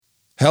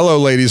Hello,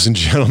 ladies and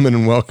gentlemen,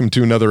 and welcome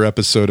to another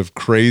episode of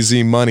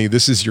Crazy Money.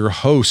 This is your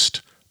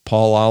host,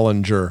 Paul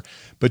Ollinger.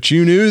 But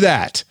you knew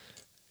that.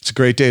 It's a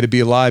great day to be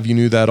alive. You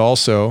knew that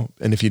also.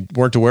 And if you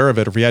weren't aware of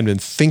it, or if you hadn't been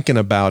thinking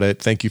about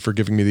it, thank you for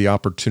giving me the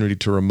opportunity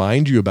to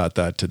remind you about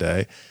that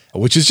today,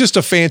 which is just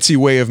a fancy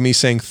way of me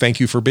saying thank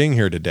you for being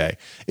here today.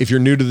 If you're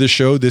new to the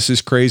show, this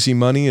is Crazy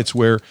Money. It's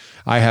where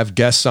I have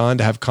guests on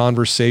to have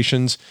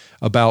conversations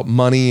about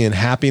money and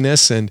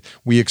happiness, and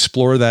we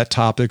explore that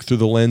topic through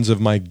the lens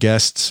of my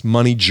guest's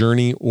money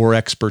journey or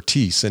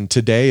expertise. And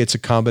today it's a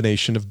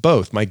combination of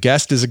both. My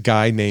guest is a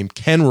guy named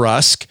Ken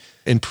Rusk.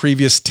 In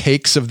previous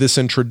takes of this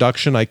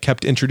introduction, I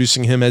kept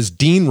introducing him as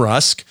Dean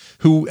Rusk,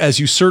 who, as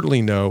you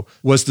certainly know,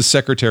 was the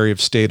Secretary of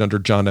State under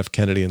John F.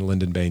 Kennedy and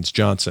Lyndon Baines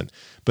Johnson.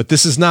 But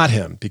this is not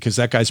him, because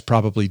that guy's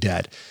probably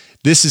dead.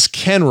 This is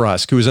Ken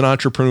Rusk, who is an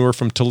entrepreneur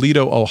from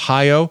Toledo,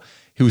 Ohio,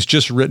 who's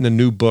just written a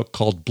new book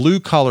called Blue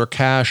Collar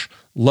Cash,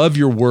 Love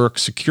Your Work,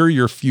 Secure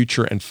Your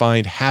Future, and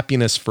Find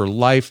Happiness for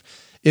Life,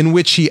 in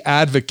which he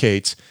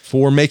advocates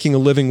for making a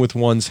living with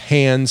one's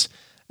hands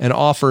and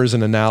offers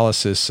an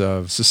analysis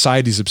of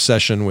society's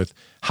obsession with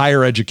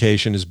higher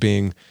education as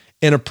being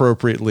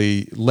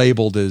inappropriately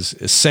labeled as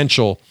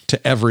essential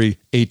to every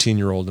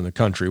 18-year-old in the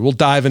country. We'll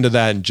dive into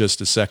that in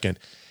just a second.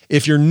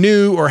 If you're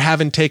new or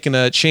haven't taken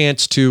a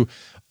chance to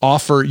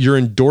offer your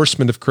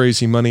endorsement of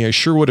Crazy Money, I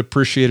sure would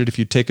appreciate it if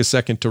you take a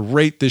second to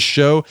rate this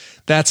show.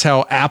 That's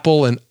how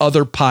Apple and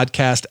other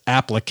podcast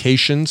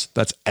applications,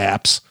 that's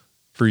apps,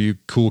 for you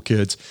cool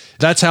kids.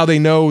 That's how they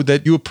know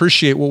that you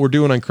appreciate what we're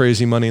doing on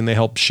Crazy Money, and they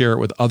help share it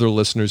with other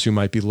listeners who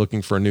might be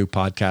looking for a new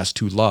podcast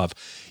to love.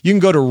 You can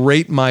go to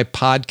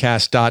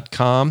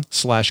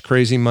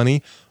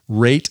ratemypodcast.com/crazymoney,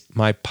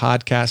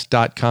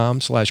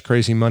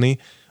 ratemypodcast.com/crazymoney,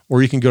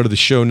 or you can go to the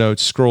show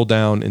notes, scroll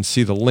down, and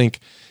see the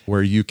link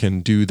where you can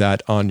do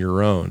that on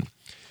your own.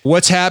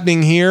 What's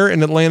happening here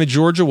in Atlanta,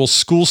 Georgia? Well,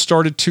 school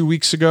started 2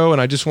 weeks ago,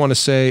 and I just want to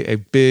say a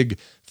big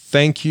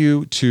thank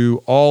you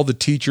to all the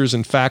teachers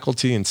and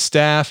faculty and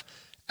staff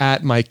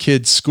at my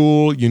kids'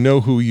 school. You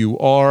know who you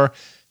are.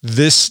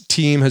 This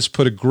team has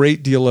put a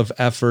great deal of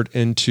effort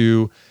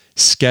into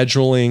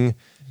scheduling,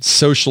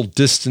 social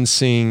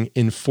distancing,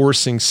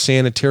 enforcing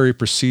sanitary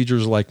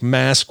procedures like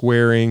mask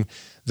wearing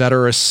that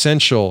are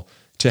essential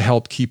to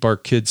help keep our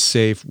kids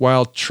safe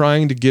while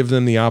trying to give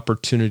them the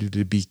opportunity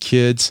to be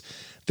kids.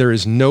 There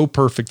is no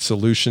perfect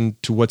solution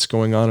to what's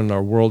going on in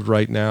our world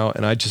right now.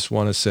 And I just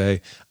want to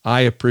say,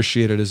 I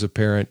appreciate it as a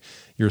parent,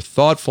 your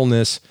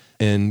thoughtfulness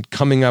in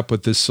coming up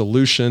with this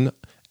solution.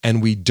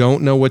 And we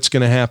don't know what's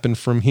going to happen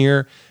from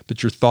here,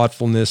 but your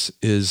thoughtfulness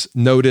is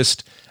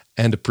noticed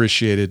and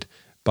appreciated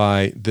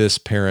by this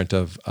parent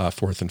of a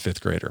 4th and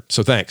 5th grader.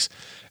 So thanks.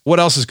 What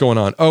else is going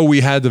on? Oh,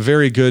 we had the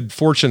very good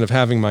fortune of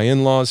having my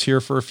in-laws here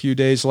for a few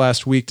days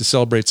last week to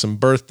celebrate some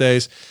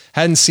birthdays.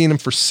 Hadn't seen them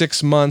for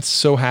 6 months.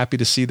 So happy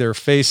to see their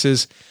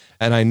faces.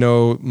 And I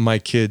know my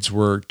kids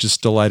were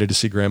just delighted to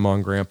see Grandma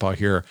and Grandpa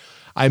here.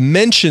 I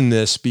mention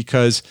this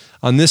because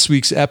on this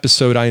week's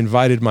episode, I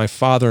invited my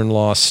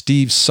father-in-law,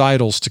 Steve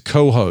Seidels, to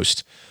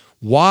co-host.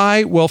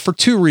 Why? Well, for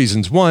 2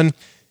 reasons. 1,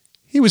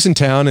 he was in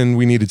town and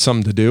we needed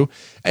something to do.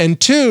 And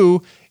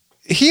 2,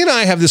 he and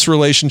I have this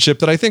relationship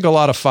that I think a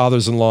lot of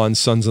fathers-in-law and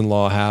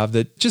sons-in-law have,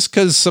 that just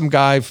because some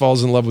guy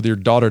falls in love with your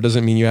daughter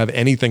doesn't mean you have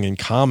anything in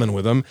common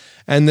with him.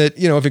 And that,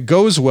 you know, if it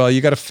goes well,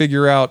 you got to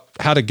figure out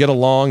how to get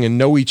along and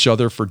know each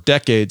other for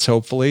decades,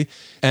 hopefully.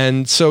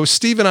 And so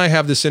Steve and I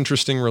have this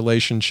interesting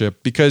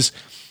relationship because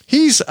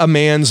he's a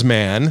man's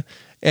man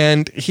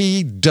and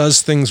he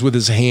does things with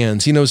his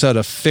hands. He knows how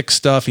to fix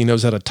stuff. He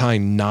knows how to tie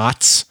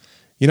knots.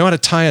 You know how to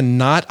tie a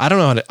knot? I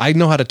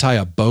know how to tie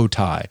a bow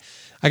tie.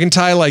 I can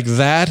tie like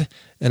that,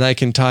 and I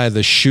can tie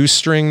the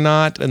shoestring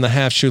knot, and the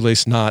half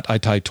shoelace knot I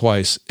tie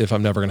twice if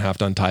I'm never going to have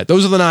to untie it.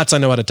 Those are the knots I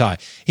know how to tie.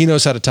 He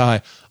knows how to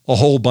tie a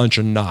whole bunch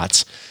of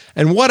knots.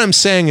 And what I'm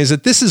saying is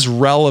that this is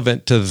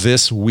relevant to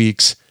this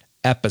week's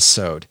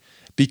episode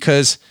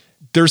because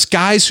there's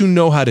guys who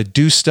know how to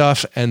do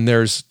stuff, and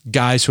there's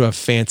guys who have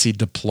fancy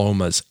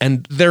diplomas,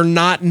 and they're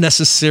not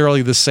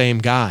necessarily the same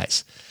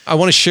guys. I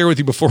want to share with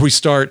you before we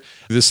start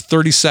this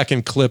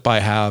 30-second clip I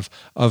have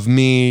of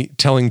me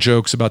telling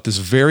jokes about this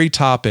very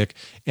topic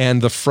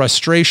and the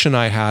frustration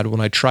I had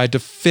when I tried to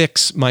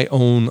fix my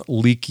own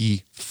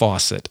leaky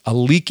faucet. A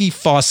leaky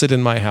faucet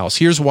in my house.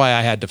 Here's why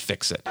I had to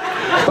fix it.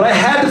 But I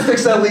had to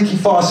fix that leaky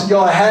faucet,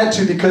 y'all. I had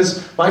to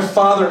because my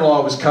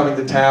father-in-law was coming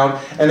to town,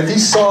 and if he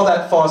saw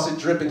that faucet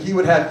dripping, he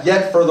would have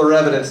yet further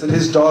evidence that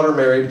his daughter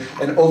married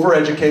an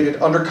overeducated,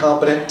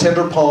 undercompetent,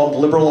 tender-palmed,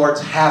 liberal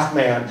arts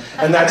half-man,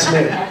 and that's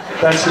me.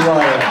 That's who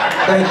I am.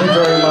 Thank you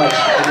very much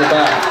in the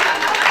back.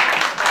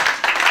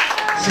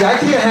 See, I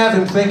can't have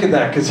him thinking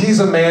that because he's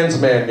a man's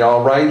man,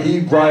 y'all, right? He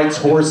rides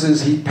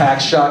horses, he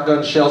packs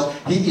shotgun shells,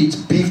 he eats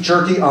beef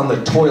jerky on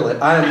the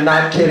toilet. I am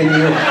not kidding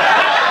you.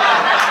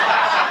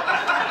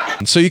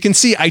 So you can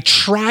see I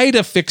try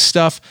to fix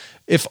stuff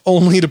if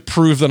only to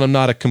prove that I'm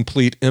not a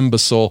complete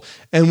imbecile.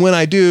 And when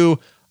I do,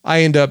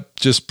 I end up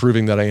just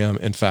proving that I am,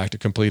 in fact, a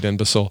complete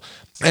imbecile.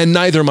 And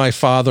neither my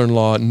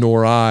father-in-law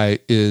nor I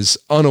is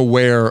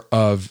unaware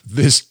of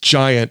this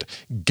giant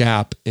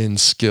gap in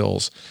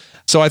skills.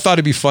 So I thought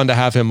it'd be fun to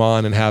have him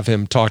on and have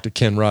him talk to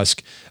Ken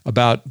Rusk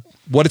about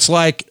what it's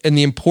like and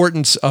the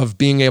importance of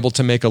being able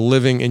to make a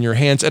living in your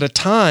hands at a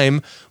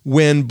time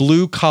when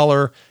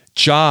blue-collar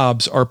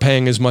jobs are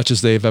paying as much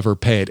as they've ever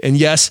paid. And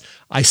yes,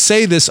 I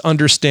say this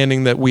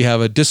understanding that we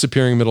have a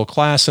disappearing middle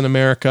class in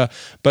America,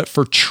 but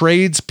for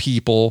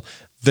tradespeople,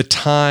 the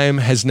time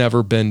has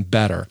never been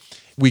better.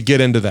 We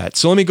get into that.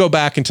 So let me go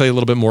back and tell you a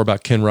little bit more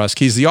about Ken Rusk.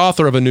 He's the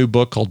author of a new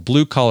book called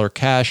Blue Collar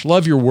Cash,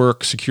 Love Your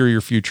Work, Secure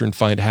Your Future, and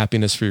Find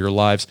Happiness for Your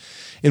Lives,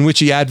 in which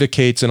he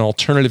advocates an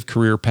alternative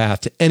career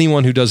path to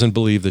anyone who doesn't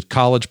believe that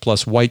college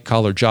plus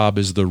white-collar job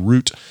is the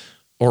route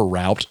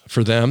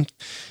for them.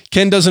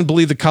 Ken doesn't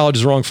believe that college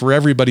is wrong for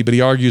everybody, but he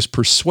argues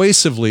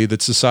persuasively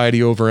that society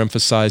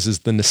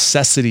overemphasizes the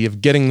necessity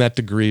of getting that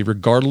degree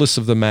regardless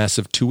of the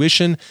massive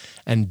tuition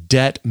and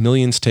debt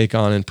millions take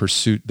on in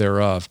pursuit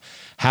thereof.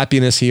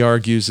 Happiness, he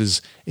argues,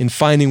 is in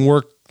finding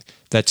work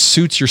that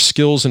suits your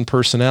skills and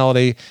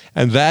personality,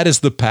 and that is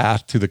the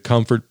path to the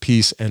comfort,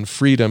 peace, and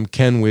freedom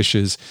Ken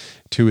wishes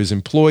to his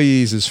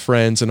employees, his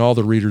friends, and all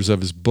the readers of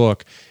his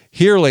book.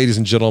 Here, ladies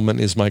and gentlemen,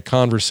 is my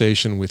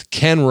conversation with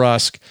Ken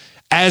Rusk,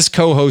 as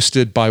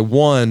co-hosted by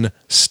one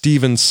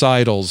Steven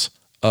Seidels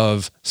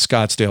of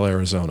Scottsdale,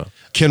 Arizona.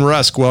 Ken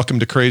Rusk, welcome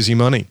to Crazy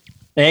Money.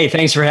 Hey,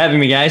 thanks for having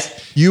me, guys.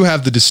 You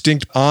have the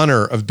distinct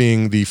honor of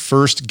being the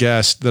first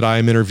guest that I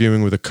am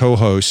interviewing with a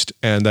co-host,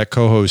 and that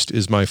co-host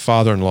is my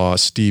father-in-law,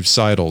 Steve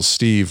Seidels.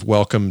 Steve,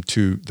 welcome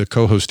to the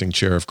co-hosting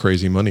chair of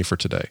Crazy Money for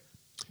today.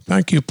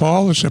 Thank you,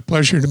 Paul. It's a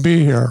pleasure to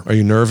be here. Are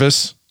you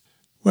nervous?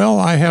 Well,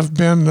 I have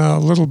been a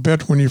little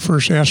bit when you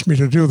first asked me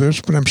to do this,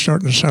 but I'm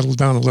starting to settle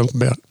down a little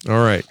bit.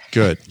 All right,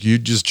 good. You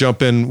just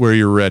jump in where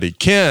you're ready.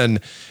 Ken,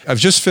 I've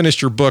just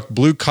finished your book,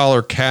 Blue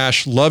Collar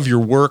Cash, Love Your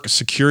Work,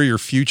 Secure Your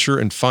Future,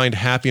 and Find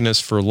Happiness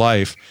for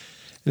Life.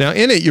 Now,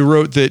 in it, you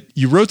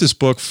wrote this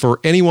book for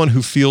anyone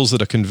who feels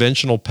that a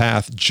conventional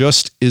path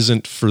just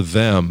isn't for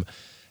them.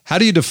 How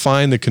do you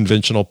define the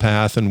conventional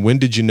path, and when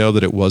did you know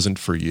that it wasn't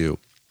for you?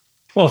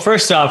 Well,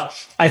 first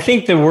off, I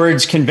think the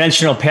words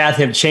conventional path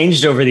have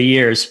changed over the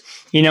years.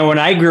 You know, when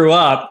I grew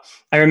up,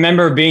 I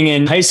remember being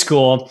in high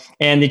school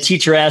and the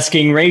teacher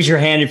asking, raise your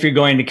hand if you're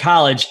going to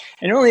college.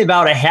 And only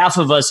about a half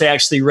of us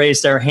actually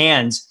raised our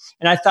hands.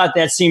 And I thought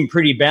that seemed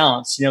pretty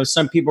balanced. You know,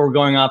 some people were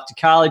going off to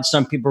college,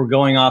 some people were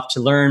going off to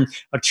learn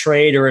a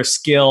trade or a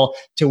skill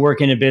to work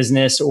in a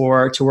business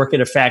or to work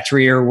at a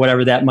factory or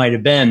whatever that might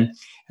have been.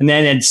 And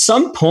then at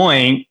some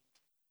point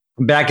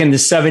back in the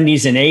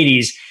 70s and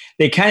 80s,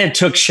 they kind of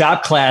took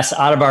shop class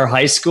out of our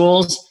high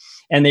schools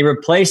and they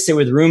replaced it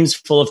with rooms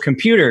full of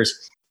computers.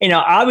 You know,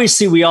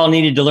 obviously we all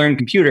needed to learn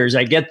computers.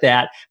 I get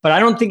that, but I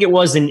don't think it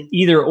was an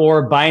either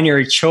or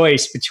binary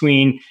choice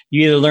between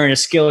you either learn a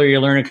skill or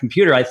you learn a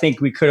computer. I think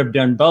we could have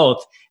done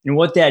both. And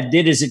what that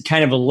did is it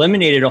kind of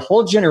eliminated a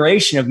whole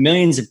generation of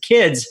millions of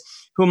kids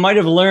who might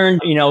have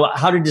learned, you know,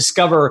 how to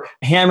discover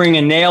hammering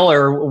a nail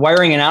or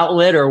wiring an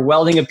outlet or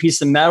welding a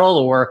piece of metal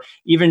or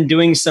even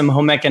doing some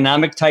home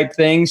economic type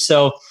things.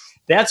 So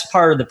that's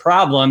part of the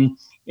problem.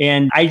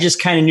 And I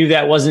just kind of knew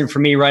that wasn't for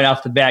me right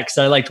off the bat because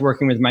I liked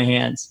working with my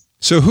hands.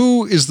 So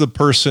who is the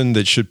person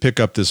that should pick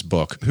up this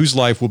book? Whose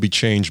life will be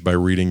changed by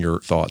reading your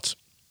thoughts?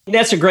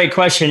 That's a great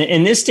question.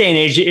 In this day and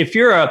age, if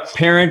you're a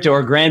parent or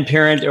a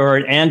grandparent or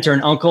an aunt or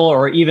an uncle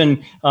or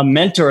even a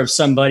mentor of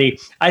somebody,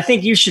 I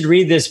think you should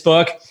read this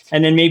book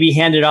and then maybe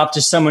hand it off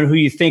to someone who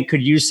you think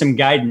could use some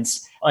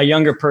guidance, a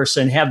younger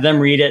person, have them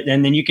read it,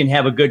 and then you can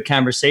have a good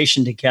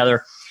conversation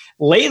together.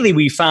 Lately,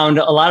 we found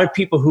a lot of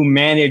people who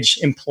manage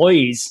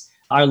employees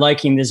are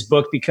liking this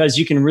book because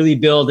you can really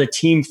build a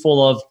team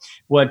full of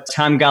what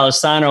Tom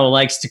Golisano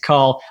likes to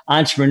call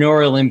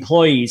entrepreneurial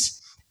employees.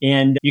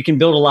 And you can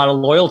build a lot of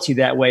loyalty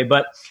that way.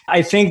 But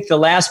I think the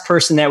last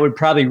person that would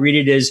probably read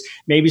it is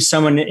maybe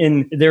someone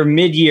in their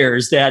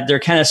mid-years that they're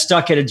kind of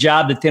stuck at a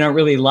job that they don't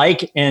really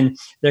like and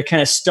they're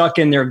kind of stuck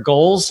in their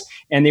goals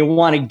and they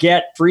want to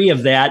get free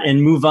of that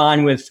and move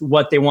on with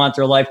what they want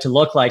their life to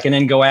look like and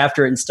then go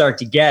after it and start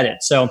to get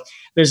it. So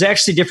there's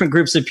actually different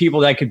groups of people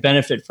that could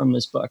benefit from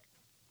this book.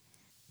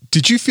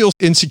 Did you feel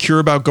insecure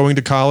about going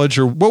to college,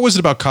 or what was it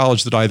about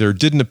college that either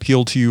didn't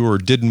appeal to you or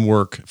didn't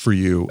work for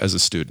you as a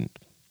student?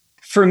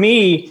 For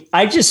me,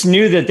 I just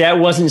knew that that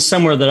wasn't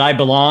somewhere that I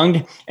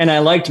belonged, and I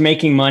liked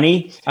making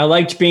money. I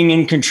liked being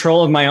in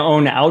control of my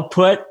own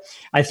output.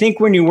 I think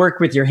when you work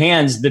with your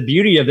hands, the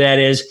beauty of that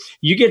is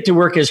you get to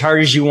work as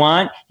hard as you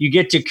want. You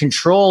get to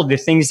control the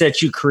things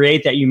that you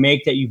create, that you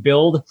make, that you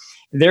build.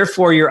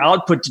 Therefore, your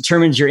output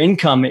determines your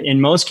income in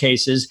most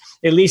cases.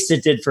 at least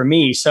it did for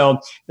me. So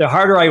the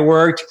harder I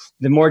worked,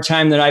 the more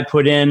time that I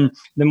put in,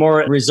 the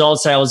more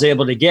results I was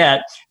able to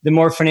get, the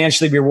more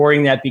financially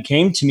rewarding that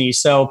became to me.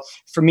 So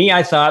for me,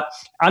 I thought,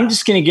 I'm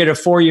just going to get a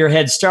 4-year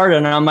head start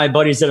on all my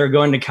buddies that are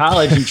going to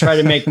college and try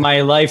to make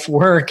my life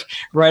work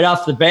right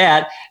off the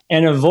bat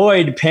and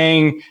avoid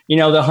paying,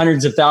 the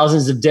hundreds of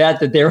thousands of debt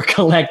that they were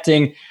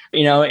collecting,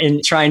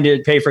 in trying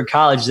to pay for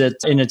college that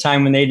in a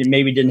time when they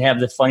maybe didn't have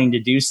the funding to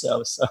do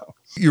so. So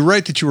you're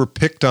right that you were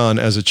picked on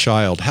as a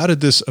child. How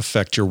did this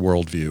affect your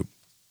worldview?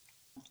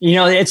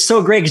 It's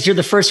so great because you're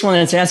the first one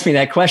that's asked me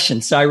that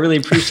question. So I really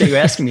appreciate you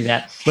asking me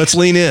that. Let's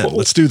lean in.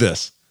 Let's do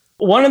this.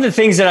 One of the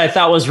things that I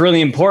thought was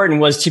really important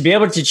was to be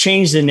able to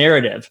change the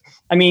narrative.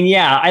 I mean,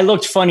 yeah, I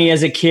looked funny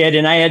as a kid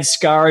and I had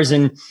scars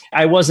and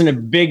I wasn't a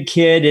big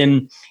kid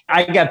and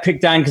I got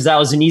picked on because I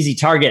was an easy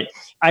target.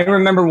 I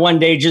remember one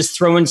day just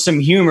throwing some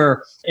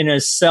humor in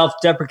a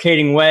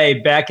self-deprecating way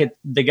back at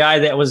the guy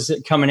that was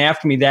coming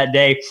after me that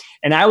day.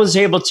 And I was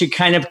able to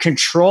kind of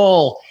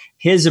control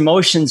his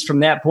emotions from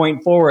that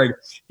point forward,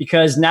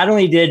 because not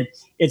only did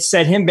it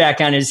set him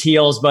back on his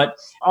heels, but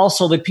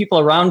also the people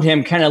around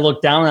him kind of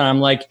looked down on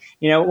him like,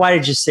 why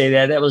did you say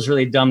that? That was a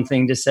really dumb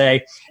thing to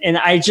say. And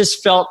I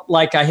just felt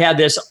like I had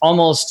this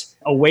almost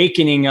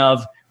awakening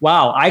of,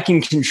 wow, I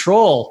can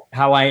control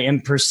how I am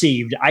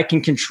perceived. I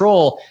can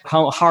control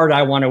how hard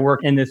I want to work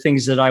and the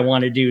things that I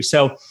want to do.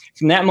 So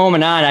from that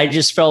moment on, I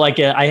just felt like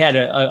I had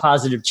a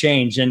positive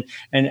change. And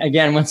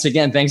again, once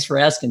again, thanks for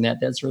asking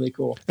that. That's really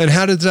cool. And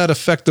how does that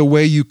affect the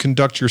way you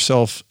conduct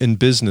yourself in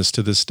business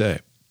to this day?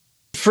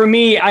 For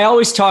me, I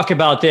always talk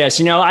about this.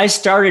 I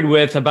started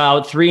with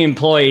about 3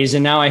 employees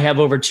and now I have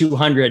over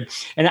 200.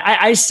 And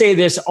I say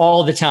this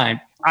all the time.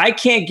 I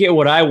can't get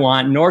what I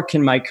want, nor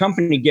can my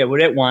company get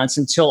what it wants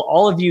until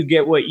all of you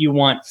get what you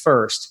want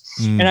first.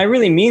 And I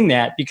really mean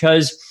that,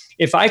 because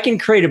if I can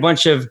create a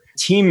bunch of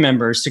team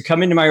members to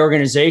come into my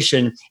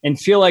organization and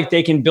feel like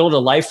they can build a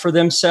life for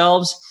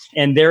themselves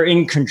and they're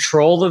in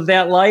control of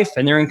that life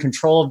and they're in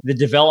control of the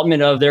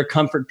development of their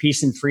comfort,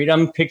 peace, and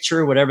freedom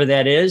picture, whatever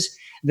that is,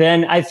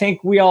 then I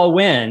think we all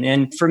win.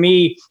 And for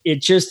me,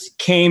 it just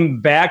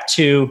came back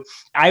to,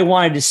 I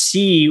wanted to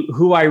see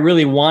who I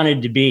really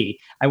wanted to be.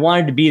 I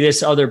wanted to be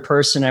this other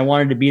person. I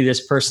wanted to be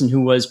this person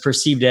who was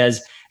perceived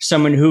as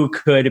someone who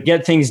could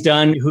get things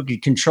done, who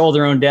could control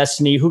their own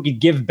destiny, who could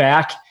give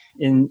back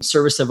in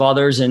service of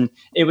others. And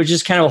it was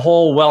just kind of a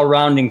whole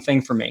well-rounding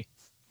thing for me.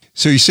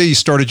 So you say you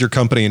started your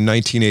company in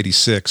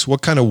 1986.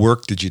 What kind of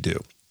work did you do?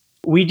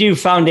 We do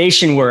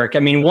foundation work. I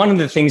mean, one of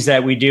the things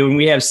that we do, and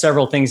we have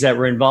several things that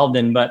we're involved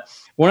in, but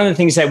one of the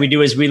things that we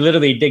do is we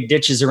literally dig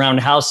ditches around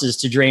houses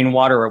to drain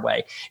water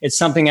away. It's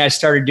something I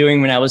started doing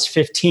when I was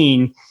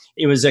 15.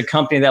 It was a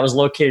company that was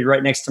located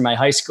right next to my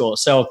high school.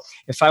 So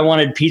if I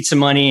wanted pizza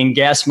money and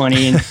gas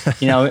money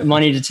and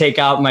money to take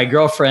out my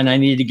girlfriend, I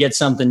needed to get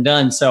something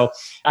done. So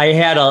I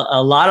had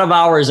a lot of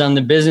hours on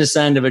the business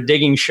end of a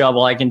digging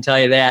shovel, I can tell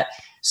you that.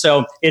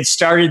 So it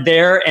started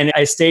there and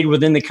I stayed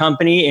within the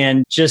company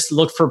and just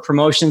looked for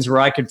promotions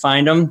where I could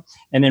find them,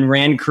 and then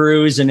ran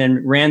crews and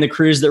then ran the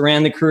crews that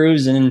ran the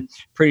crews. And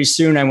pretty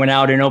soon I went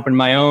out and opened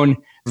my own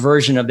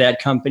version of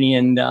that company,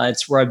 and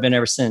it's where I've been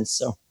ever since.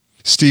 So,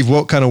 Steve,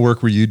 what kind of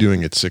work were you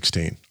doing at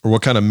 16? Or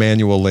what kind of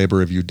manual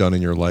labor have you done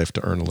in your life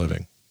to earn a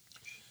living?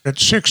 At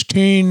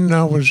 16,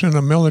 I was in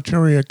a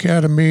military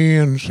academy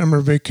and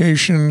summer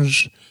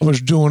vacations. I was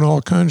doing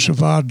all kinds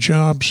of odd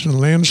jobs and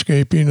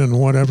landscaping and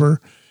whatever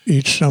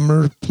each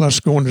summer, plus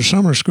going to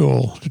summer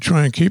school to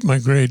try and keep my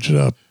grades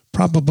up.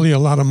 Probably a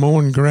lot of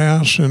mowing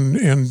grass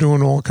and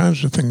doing all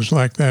kinds of things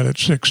like that at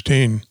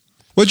 16.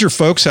 What did your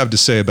folks have to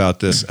say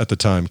about this at the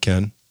time,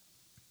 Ken?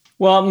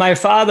 Well, my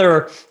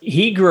father,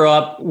 he grew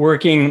up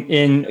working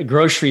in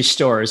grocery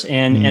stores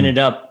and ended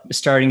up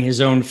starting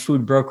his own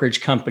food brokerage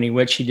company,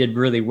 which he did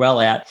really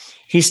well at.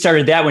 He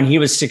started that when he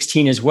was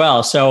 16 as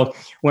well. So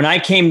when I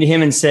came to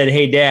him and said,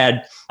 hey,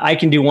 Dad, I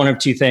can do one of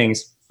two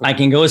things. I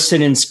can go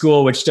sit in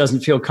school, which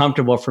doesn't feel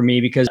comfortable for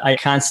me because I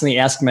constantly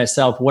ask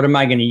myself, what am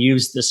I going to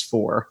use this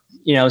for?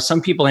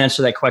 Some people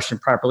answer that question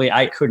properly.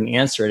 I couldn't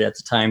answer it at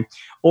the time.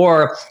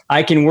 Or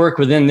I can work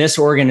within this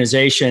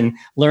organization,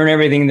 learn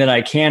everything that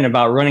I can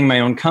about running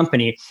my own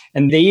company.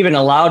 And they even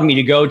allowed me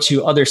to go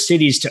to other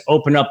cities to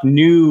open up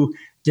new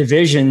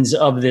divisions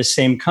of this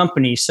same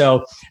company.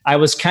 So I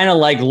was kind of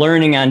like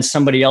learning on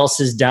somebody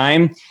else's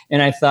dime.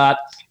 And I thought,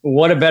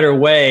 what a better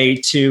way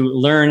to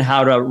learn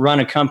how to run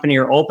a company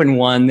or open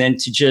one than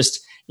to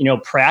just,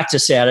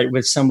 practice at it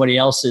with somebody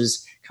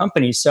else's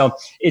company. So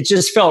it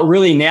just felt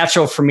really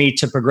natural for me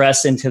to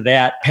progress into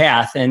that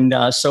path. And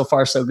so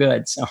far, so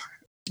good. So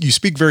you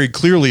speak very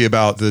clearly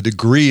about the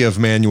degree of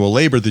manual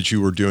labor that you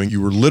were doing.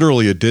 You were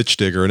literally a ditch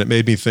digger. And it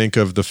made me think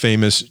of the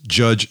famous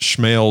Judge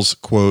Schmales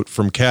quote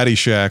from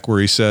Caddyshack, where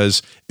he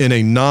says, in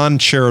a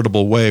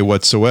non-charitable way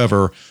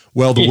whatsoever,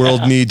 well, the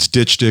world needs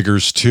ditch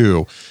diggers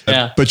too.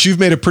 Yeah. But you've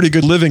made a pretty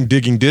good living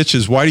digging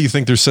ditches. Why do you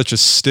think there's such a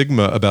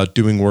stigma about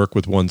doing work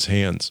with one's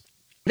hands?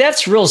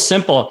 That's real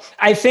simple.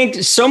 I think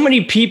so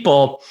many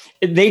people,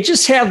 they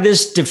just have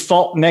this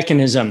default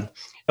mechanism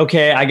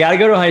okay, I got to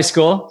go to high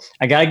school,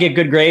 I got to get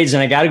good grades,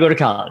 and I got to go to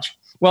college.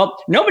 Well,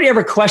 nobody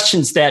ever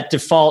questions that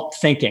default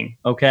thinking,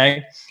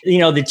 okay?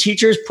 The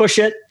teachers push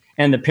it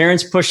and the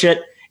parents push it,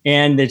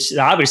 and it's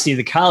obviously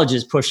the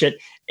colleges push it.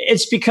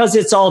 It's because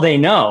it's all they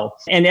know.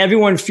 And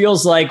everyone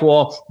feels like,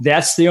 well,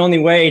 that's the only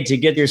way to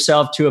get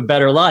yourself to a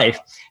better life.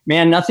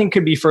 Man, nothing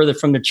could be further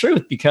from the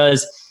truth,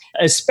 because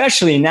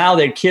especially now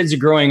that kids are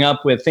growing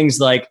up with things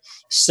like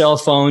cell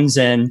phones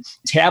and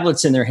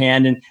tablets in their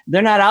hand, and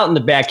they're not out in the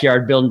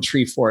backyard building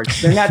tree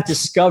forts. They're not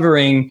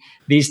discovering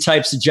these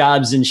types of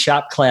jobs in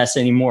shop class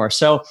anymore.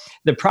 So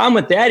the problem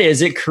with that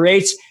is it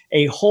creates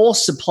a whole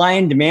supply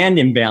and demand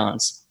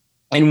imbalance.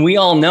 And we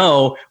all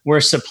know where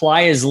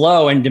supply is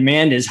low and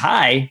demand is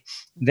high,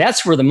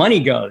 that's where the money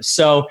goes.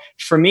 So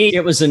for me,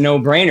 it was a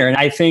no-brainer. And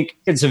I think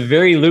it's a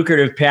very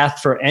lucrative path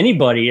for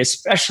anybody,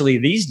 especially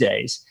these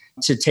days,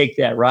 to take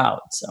that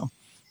route. So.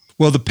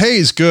 Well, the pay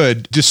is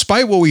good.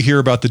 Despite what we hear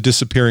about the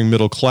disappearing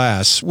middle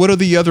class, what are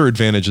the other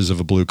advantages of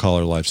a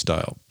blue-collar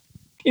lifestyle?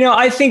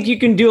 I think you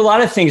can do a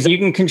lot of things. You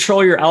can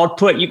control your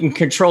output. You can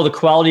control the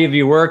quality of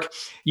your work.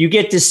 You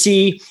get to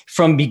see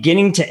from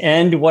beginning to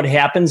end what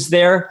happens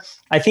there.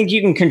 I think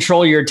you can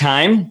control your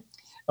time,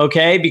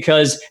 okay?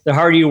 Because the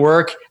harder you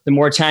work, the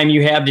more time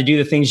you have to do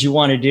the things you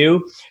want to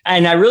do.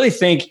 And I really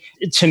think,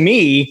 to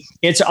me,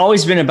 it's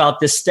always been about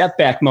this step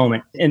back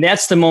moment. And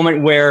that's the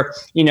moment where,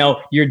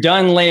 you're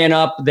done laying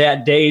up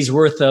that day's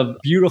worth of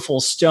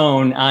beautiful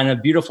stone on a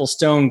beautiful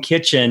stone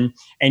kitchen,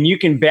 and you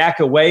can back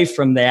away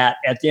from that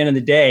at the end of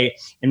the day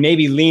and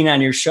maybe lean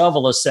on your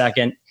shovel a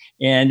second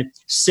and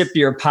sip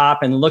your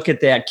pop and look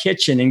at that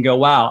kitchen and go,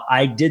 wow,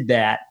 I did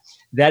that.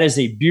 That is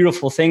a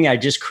beautiful thing I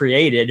just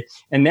created,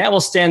 and that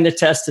will stand the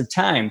test of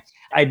time.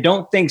 I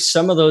don't think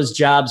some of those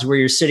jobs where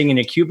you're sitting in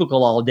a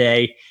cubicle all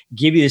day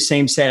give you the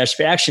same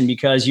satisfaction,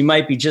 because you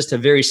might be just a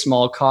very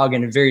small cog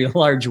in a very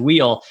large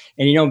wheel,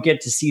 and you don't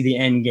get to see the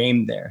end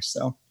game there.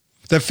 So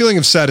that feeling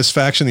of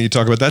satisfaction that you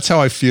talk about, that's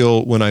how I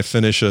feel when I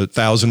finish a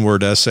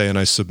 1,000-word essay and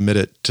I submit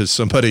it to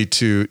somebody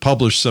to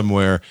publish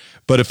somewhere.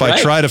 But if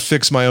I try to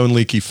fix my own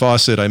leaky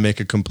faucet, I make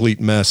a complete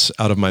mess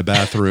out of my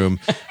bathroom.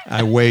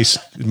 I waste.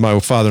 My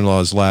father-in-law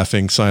is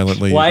laughing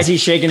silently. Why is he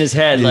shaking his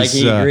head like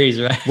he agrees,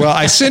 right? Well,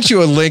 I sent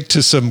you a link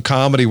to some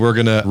comedy we're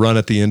going to run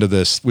at the end of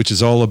this, which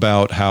is all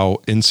about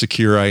how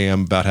insecure I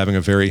am about having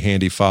a very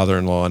handy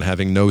father-in-law and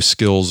having no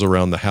skills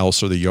around the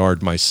house or the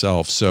yard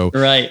myself. So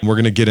we're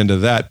going to get into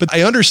that. But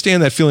I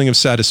understand that feeling of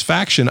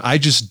satisfaction. I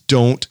just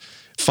don't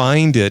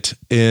find it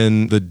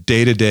in the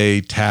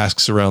day-to-day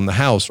tasks around the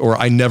house, or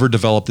I never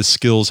developed the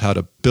skills how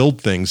to build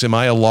things. Am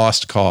I a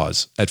lost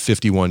cause at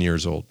 51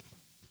 years old?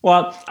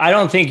 Well, I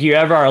don't think you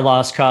ever are a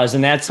lost cause.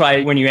 And that's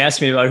why when you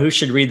asked me about who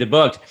should read the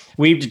book,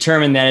 we've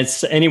determined that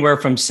it's anywhere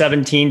from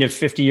 17 to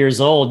 50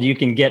 years old. You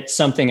can get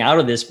something out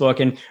of this book.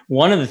 And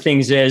one of the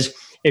things is,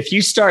 if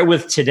you start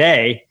with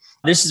today,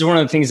 this is one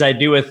of the things I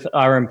do with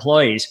our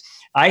employees.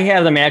 I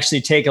have them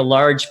actually take a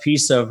large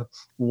piece of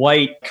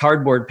white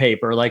cardboard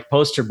paper, like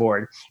poster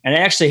board, and I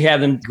actually have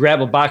them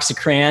grab a box of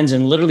crayons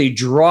and literally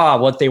draw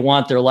what they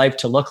want their life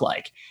to look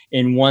like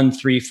in 1,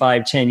 3,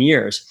 5, 10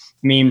 years.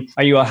 I mean,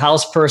 are you a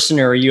house person,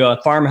 or are you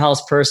a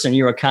farmhouse person? Are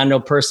you a condo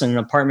person, an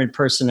apartment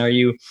person? Are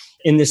you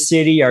in the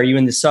city? Are you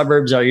in the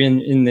suburbs? Are you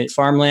in the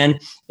farmland?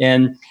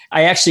 And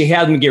I actually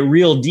have them get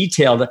real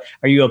detailed.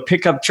 Are you a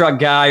pickup truck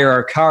guy, or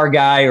a car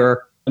guy,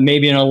 or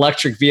maybe an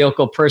electric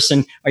vehicle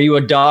person? Are you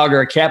a dog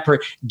or a cat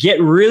person? Get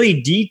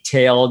really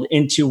detailed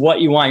into what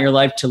you want your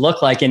life to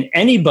look like. And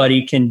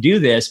anybody can do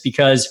this,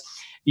 because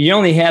you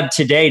only have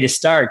today to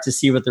start to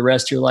see what the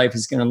rest of your life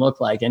is going to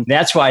look like. And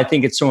that's why I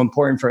think it's so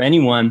important for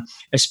anyone,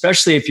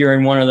 especially if you're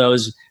in one of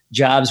those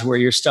jobs where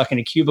you're stuck in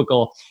a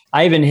cubicle.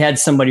 I even had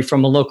somebody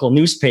from a local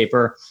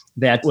newspaper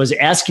that was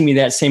asking me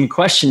that same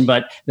question,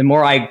 but the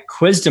more I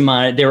quizzed them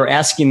on it, they were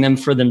asking them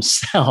for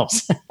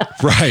themselves.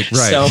 Right.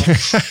 So,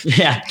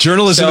 yeah.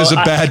 Journalism is a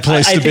bad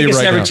place to be right now. I think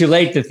it's never too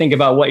late to think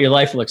about what your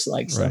life looks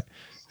like. So. Right.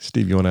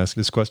 Steve, you want to ask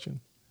this question?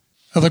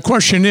 The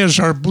question is,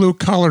 are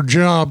blue-collar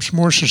jobs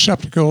more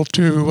susceptible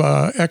to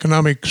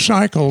economic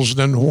cycles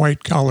than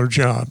white-collar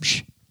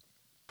jobs?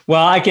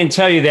 Well, I can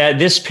tell you that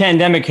this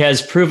pandemic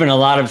has proven a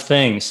lot of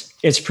things.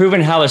 It's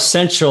proven how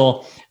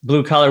essential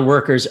blue-collar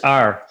workers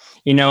are.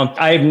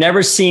 I've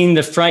never seen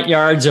the front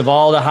yards of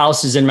all the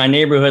houses in my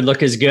neighborhood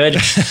look as good.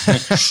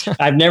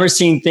 I've never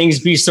seen things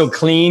be so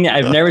clean.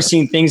 I've never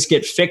seen things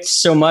get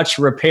fixed so much,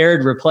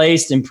 repaired,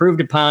 replaced,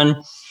 improved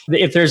upon.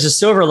 If there's a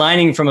silver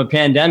lining from a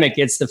pandemic,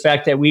 it's the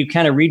fact that we've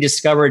kind of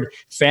rediscovered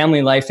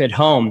family life at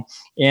home.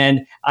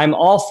 And I'm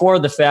all for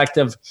the fact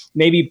of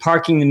maybe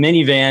parking the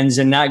minivans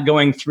and not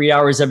going 3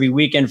 hours every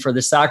weekend for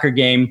the soccer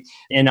game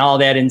and all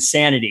that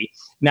insanity.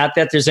 Not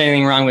that there's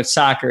anything wrong with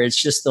soccer. It's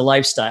just the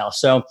lifestyle.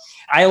 So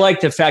I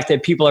like the fact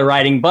that people are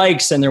riding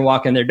bikes and they're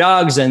walking their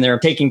dogs and they're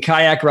taking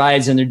kayak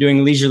rides and they're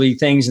doing leisurely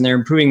things and they're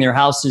improving their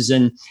houses.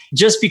 And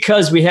just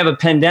because we have a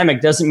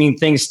pandemic doesn't mean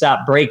things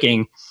stop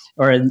breaking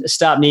or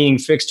stop needing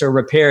fixed or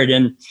repaired.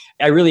 And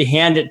I really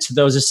hand it to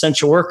those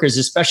essential workers,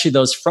 especially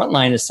those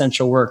frontline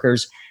essential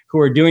workers who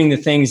are doing the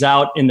things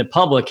out in the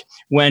public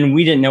when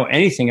we didn't know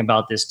anything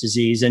about this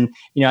disease. And,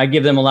 I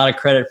give them a lot of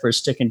credit for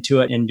sticking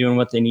to it and doing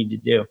what they need to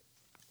do.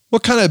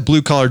 What kind of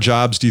blue collar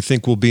jobs do you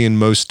think will be in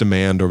most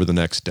demand over the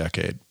next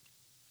decade?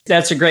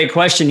 That's a great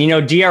question.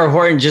 D.R.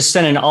 Horton just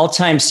set an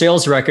all-time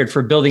sales record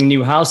for building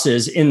new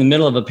houses in the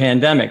middle of a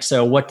pandemic.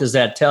 So what does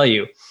that tell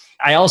you?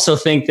 I also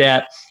think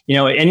that,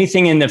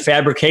 anything in the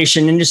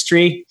fabrication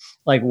industry,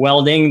 like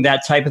welding,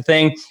 that type of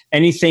thing,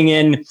 anything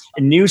in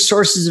new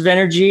sources of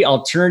energy,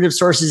 alternative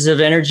sources of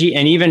energy,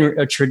 and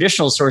even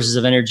traditional sources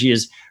of energy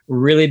is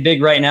really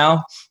big right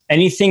now.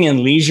 Anything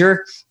in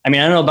leisure. I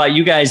don't know about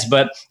you guys,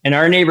 but in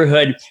our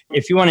neighborhood,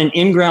 if you want an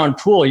in-ground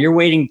pool, you're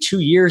waiting 2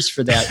 years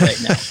for that right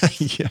now.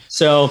 Yeah.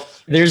 So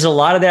there's a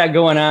lot of that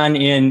going on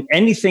in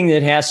anything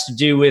that has to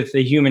do with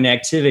the human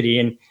activity.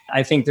 And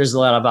I think there's a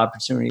lot of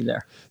opportunity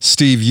there.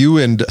 Steve, you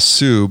and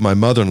Sue, my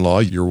mother-in-law,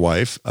 your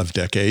wife of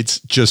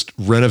decades, just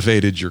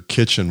renovated your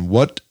kitchen.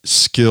 What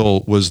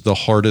skill was the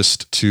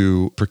hardest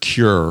to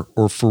procure,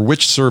 or for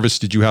which service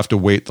did you have to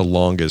wait the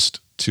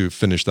longest to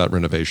finish that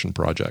renovation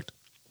project?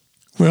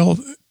 Well,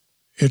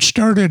 it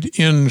started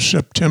in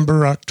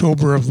September,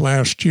 October of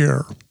last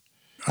year.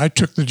 I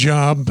took the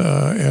job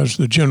as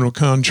the general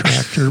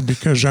contractor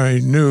because I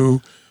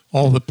knew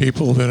all the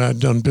people that I'd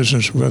done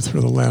business with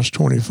for the last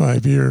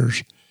 25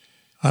 years.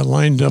 I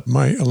lined up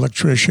my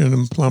electrician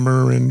and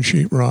plumber and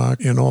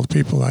sheetrock and all the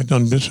people I'd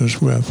done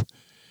business with.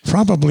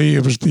 Probably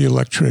it was the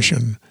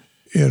electrician.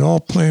 It all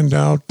planned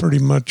out pretty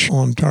much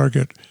on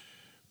target,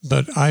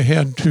 but I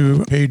had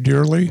to pay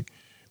dearly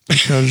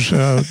because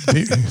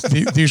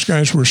these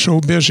guys were so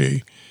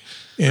busy,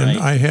 and Right.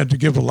 I had to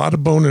give a lot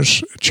of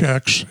bonus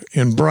checks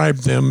and bribe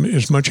them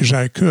as much as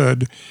I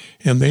could,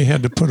 and they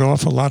had to put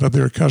off a lot of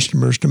their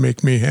customers to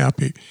make me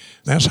happy.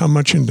 That's how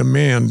much in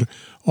demand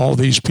all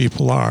these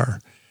people are,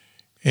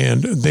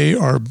 and they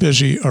are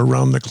busy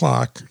around the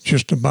clock,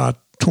 just about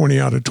 20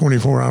 out of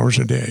 24 hours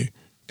a day.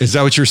 Is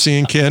that what you're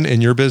seeing, Ken,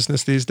 in your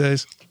business these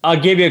days? I'll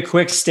give you a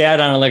quick stat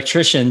on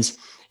electricians.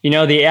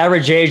 The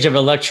average age of an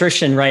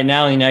electrician right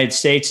now in the United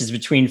States is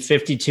between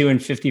 52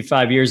 and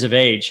 55 years of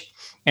age.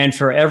 And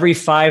for every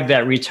 5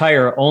 that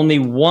retire, only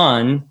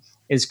 1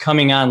 is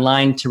coming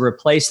online to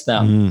replace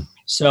them.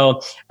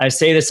 So I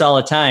say this all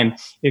the time.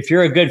 If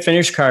you're a good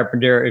finish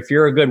carpenter, if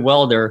you're a good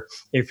welder,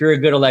 if you're a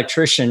good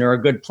electrician or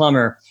a good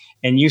plumber,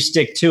 and you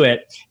stick to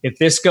it, if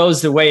this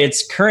goes the way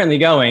it's currently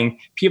going,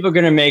 people are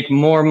going to make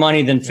more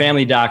money than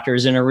family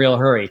doctors in a real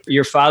hurry.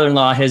 Your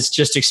father-in-law has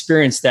just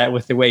experienced that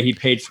with the way he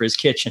paid for his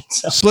kitchen.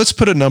 So let's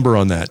put a number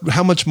on that.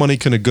 How much money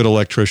can a good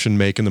electrician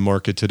make in the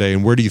market today,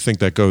 and where do you think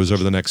that goes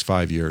over the next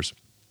 5 years?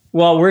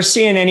 Well, we're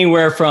seeing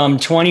anywhere from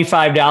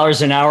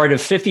 $25 an hour to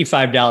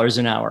 $55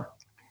 an hour.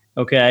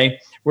 Okay.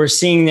 We're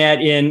seeing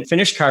that in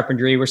finished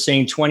carpentry. We're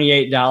seeing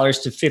 $28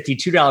 to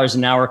 $52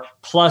 an hour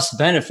plus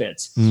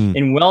benefits.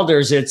 In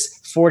welders, it's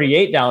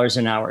 $48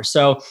 an hour.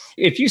 So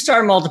if you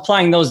start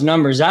multiplying those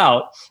numbers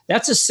out,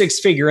 that's a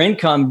 6-figure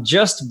income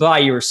just by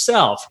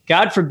yourself.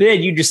 God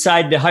forbid you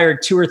decide to hire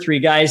 2 or 3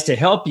 guys to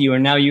help you,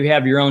 and now you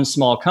have your own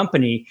small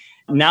company.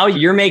 Now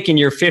you're making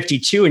your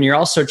 52 and you're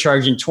also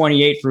charging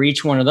 28 for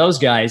each one of those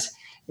guys.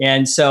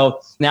 And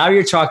so now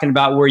you're talking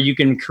about where you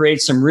can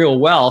create some real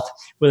wealth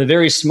with a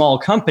very small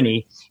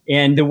company.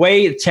 And the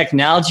way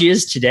technology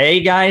is today,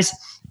 guys,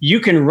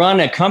 you can run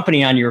a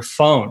company on your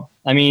phone.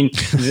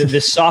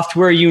 The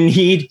software you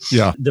need,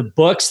 the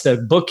books, the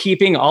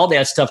bookkeeping, all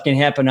that stuff can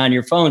happen on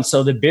your phone.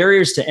 So the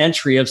barriers to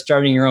entry of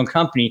starting your own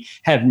company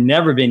have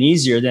never been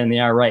easier than they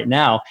are right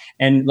now.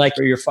 And like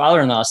your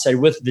father-in-law said,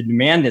 with the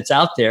demand that's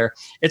out there,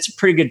 it's a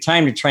pretty good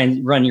time to try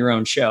and run your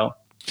own show.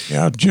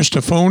 Yeah, just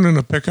a phone and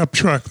a pickup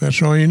truck.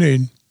 That's all you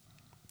need.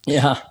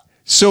 Yeah.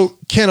 So,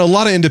 Ken, a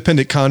lot of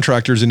independent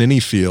contractors in any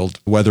field,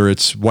 whether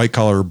it's white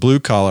collar or blue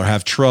collar,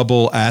 have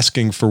trouble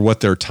asking for what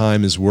their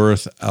time is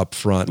worth up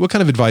front. What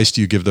kind of advice do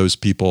you give those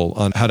people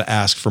on how to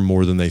ask for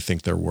more than they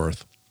think they're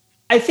worth?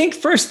 I think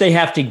first they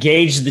have to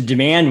gauge the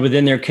demand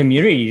within their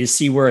community to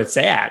see where it's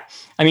at.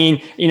 I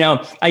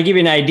give you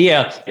an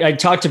idea. I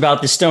talked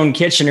about the stone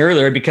kitchen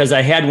earlier because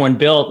I had one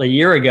built a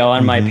year ago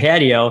on my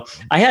patio.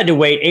 I had to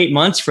wait 8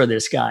 months for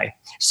this guy.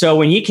 So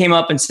when he came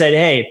up and said,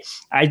 "Hey,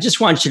 I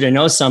just want you to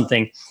know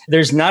something.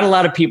 There's not a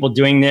lot of people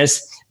doing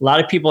this. A lot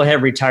of people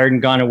have retired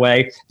and gone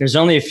away. There's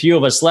only a few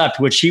of us left,"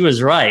 which he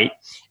was right.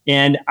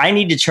 "And I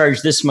need to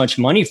charge this much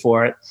money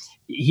for it."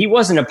 He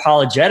wasn't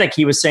apologetic.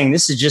 He was saying,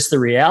 this is just the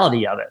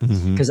reality of it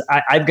because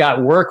I've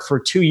got work for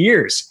 2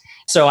 years.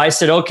 So I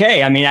said,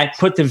 okay. I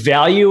put the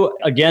value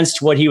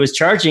against what he was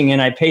charging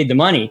and I paid the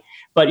money.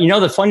 But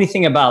the funny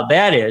thing about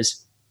that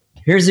is,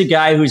 here's a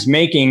guy who's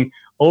making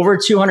over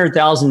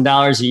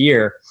 $200,000 a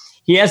year.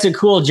 He has a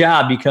cool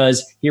job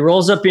because he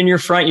rolls up in your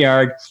front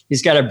yard.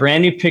 He's got a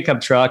brand new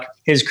pickup truck.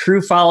 His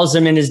crew follows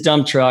him in his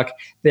dump truck.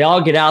 They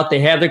all get out. They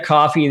have their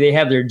coffee. They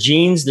have their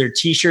jeans, their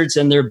T-shirts,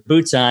 and their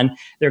boots on.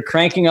 They're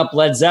cranking up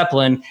Led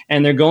Zeppelin,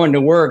 and they're going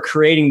to work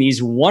creating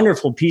these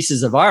wonderful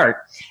pieces of art.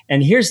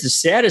 And here's the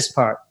saddest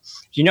part.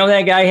 Do you know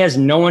that guy has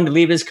no one to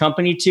leave his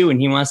company to, and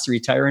he wants to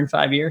retire in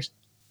 5 years?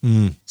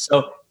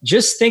 So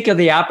just think of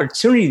the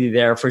opportunity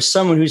there for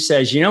someone who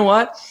says, you know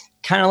what?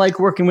 Kind of like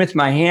working with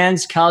my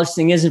hands. College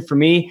thing isn't for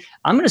me.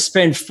 I'm going to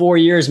spend 4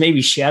 years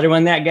maybe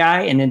shadowing that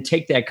guy and then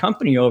take that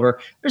company over.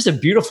 There's a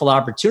beautiful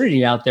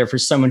opportunity out there for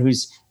someone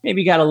who's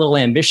maybe got a little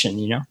ambition,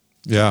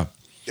 Yeah.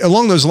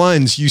 Along those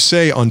lines, you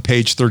say on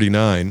page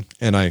 39,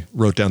 and I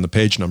wrote down the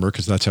page number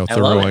because that's how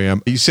thorough I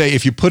am. You say,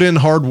 if you put in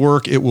hard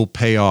work, it will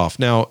pay off.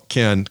 Now,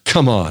 Ken,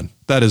 come on.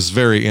 That is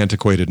very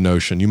antiquated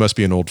notion. You must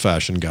be an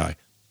old-fashioned guy.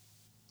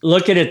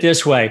 Look at it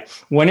this way.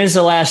 When is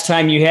the last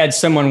time you had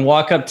someone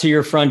walk up to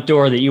your front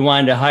door that you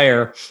wanted to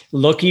hire,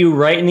 look you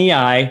right in the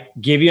eye,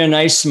 give you a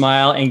nice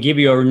smile, and give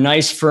you a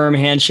nice firm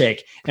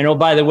handshake? And oh,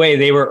 by the way,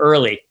 they were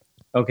early.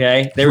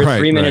 Okay. They were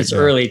 3 minutes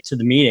early to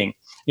the meeting.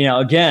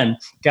 Again,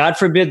 God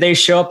forbid they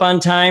show up on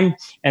time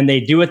and they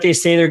do what they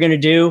say they're going to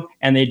do,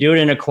 and they do it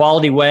in a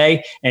quality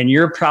way, and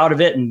you're proud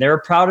of it and they're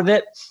proud of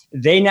it.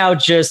 They now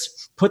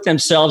just put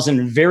themselves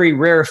in very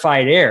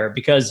rarefied air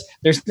because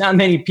there's not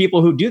many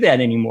people who do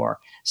that anymore.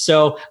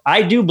 So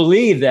I do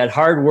believe that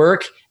hard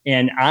work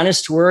and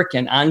honest work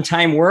and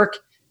on-time work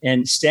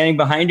and standing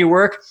behind your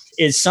work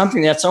is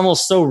something that's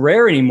almost so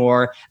rare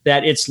anymore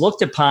that it's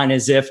looked upon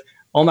as if,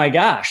 oh my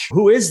gosh,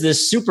 who is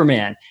this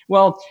Superman?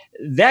 Well,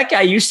 that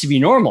guy used to be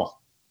normal,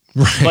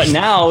 but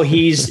now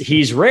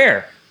he's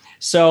rare.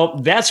 So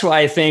that's why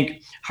I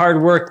think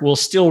hard work will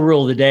still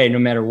rule the day no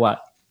matter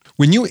what.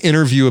 When you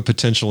interview a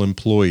potential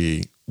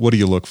employee, what do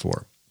you look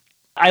for?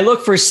 I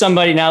look for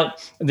somebody. Now,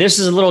 this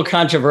is a little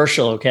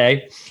controversial,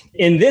 okay?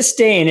 In this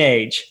day and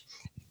age,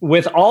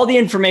 with all the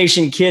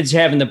information kids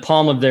have in the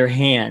palm of their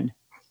hand,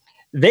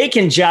 they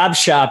can job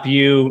shop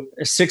you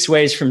 6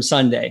 ways from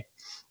Sunday.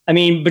 I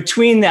mean,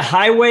 between the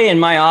highway and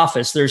my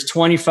office, there's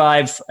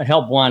 25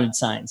 help wanted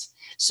signs.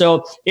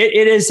 So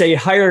it is a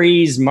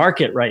hirees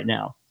market right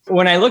now.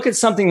 When I look at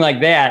something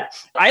like that,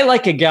 I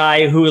like a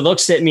guy who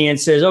looks at me and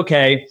says,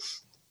 okay,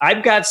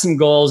 I've got some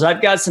goals.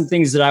 I've got some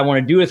things that I want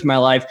to do with my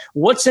life.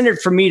 What's in it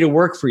for me to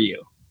work for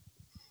you?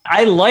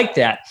 I like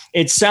that.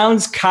 It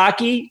sounds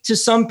cocky to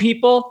some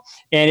people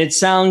and it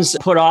sounds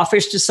put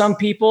offish to some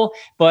people.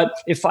 But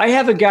if I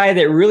have a guy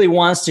that really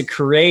wants to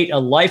create a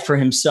life for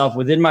himself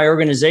within my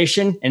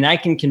organization and I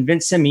can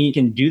convince him he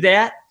can do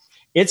that,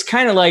 it's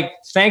kind of like,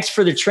 thanks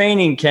for the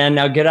training, Ken.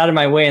 Now get out of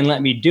my way and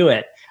let me do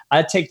it.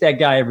 I take that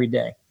guy every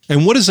day.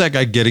 And what is that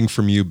guy getting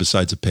from you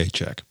besides a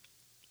paycheck?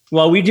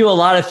 Well, we do a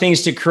lot of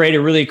things to create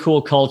a really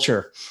cool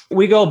culture.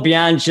 We go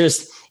beyond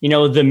just,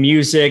 the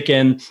music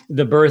and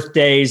the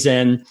birthdays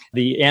and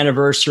the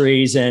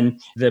anniversaries and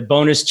the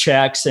bonus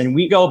checks. And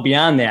we go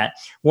beyond that.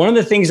 One of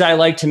the things I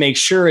like to make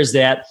sure is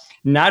that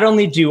not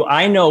only do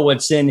I know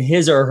what's in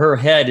his or her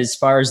head as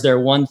far as their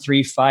 1,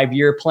 3, 5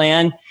 year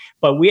plan,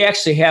 but we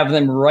actually have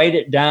them write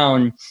it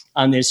down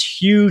on this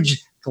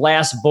huge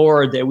glass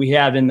board that we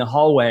have in the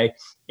hallway.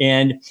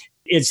 And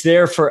it's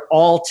there for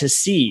all to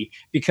see,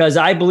 because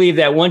I believe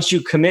that once you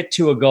commit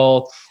to a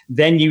goal,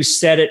 then you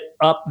set it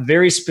up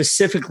very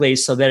specifically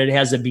so that it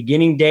has a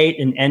beginning date,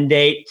 an end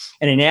date,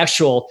 and an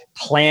actual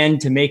plan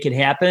to make it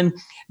happen.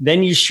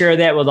 Then you share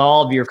that with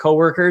all of your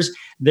coworkers.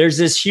 There's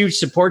this huge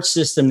support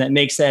system that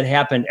makes that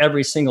happen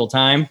every single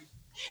time.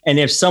 And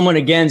if someone,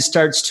 again,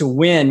 starts to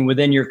win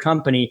within your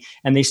company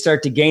and they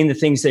start to gain the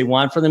things they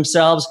want for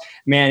themselves,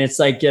 man, it's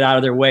like, get out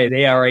of their way.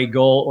 They are a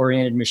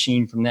goal-oriented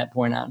machine from that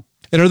point on.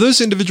 And are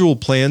those individual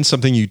plans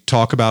something you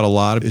talk about a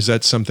lot? Is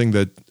that something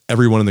that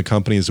everyone in the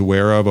company is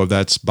aware of? Oh,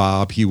 that's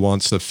Bob. He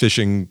wants the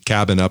fishing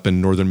cabin up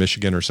in northern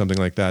Michigan or something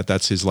like that.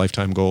 That's his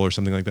lifetime goal or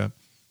something like that?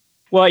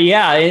 Well,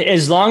 yeah,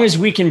 as long as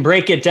we can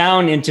break it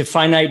down into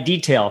finite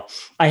detail.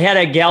 I had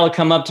a gal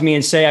come up to me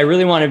and say, I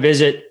really want to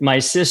visit my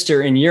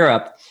sister in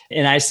Europe.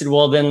 And I said,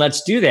 well, then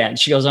let's do that. And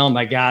she goes, oh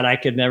my God, I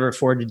could never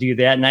afford to do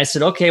that. And I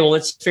said, okay, well,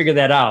 let's figure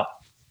that out.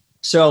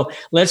 So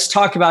let's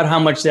talk about how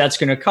much that's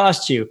going to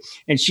cost you.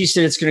 And she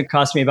said, it's going to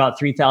cost me about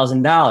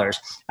 $3,000.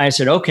 I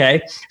said,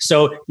 okay.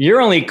 So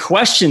your only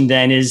question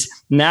then is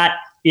not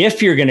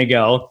if you're going to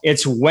go,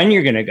 it's when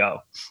you're going to go.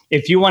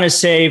 If you want to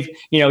save,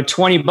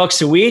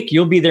 $20 a week,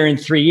 you'll be there in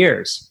 3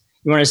 years.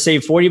 You want to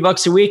save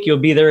 $40 a week, you'll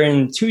be there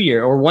in 2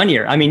 years or 1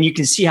 year. I mean, you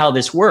can see how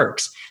this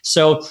works.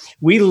 So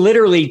we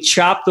literally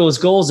chop those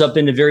goals up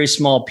into very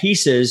small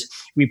pieces.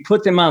 We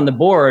put them on the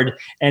board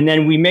and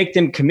then we make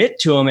them commit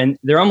to them, and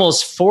they're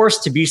almost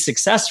forced to be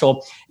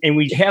successful. And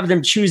we have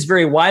them choose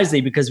very wisely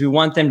because we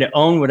want them to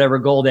own whatever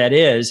goal that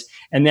is.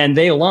 And then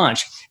they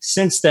launch.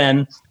 Since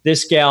then,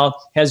 this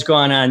gal has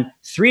gone on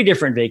 3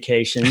 different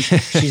vacations.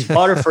 She's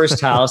bought her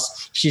first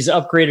house. She's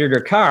upgraded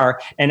her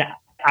car. And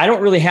I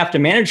don't really have to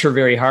manage her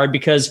very hard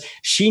because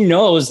she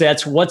knows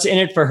that's what's in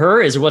it for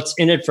her is what's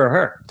in it for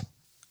her.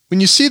 When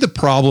you see the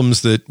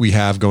problems that we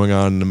have going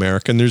on in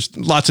America, and there's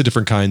lots of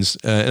different kinds,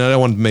 and I don't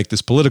want to make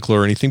this political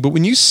or anything, but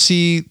when you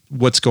see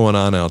what's going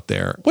on out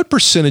there, what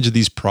percentage of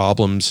these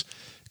problems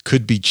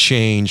could be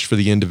changed for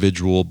the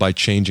individual by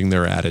changing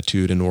their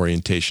attitude and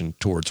orientation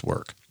towards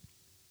work?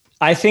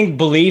 I think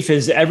belief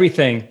is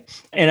everything.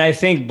 And I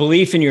think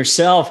belief in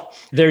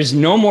yourself, there's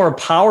no more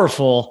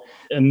powerful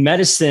a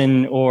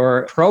medicine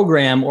or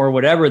program or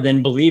whatever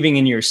than believing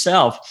in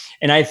yourself.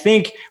 And I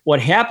think what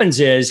happens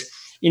is,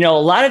 a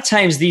lot of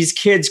times these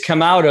kids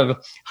come out of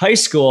high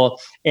school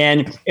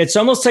and it's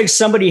almost like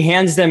somebody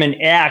hands them an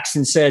axe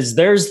and says,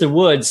 there's the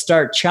wood,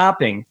 start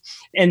chopping.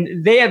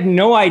 And they have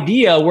no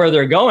idea where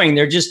they're going.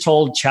 They're just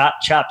told chop,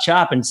 chop,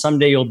 chop, and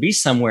someday you'll be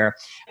somewhere.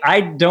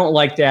 I don't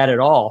like that at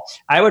all.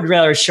 I would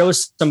rather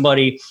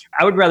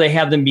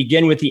have them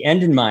begin with the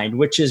end in mind,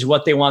 which is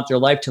what they want their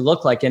life to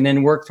look like, and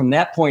then work from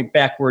that point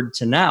backward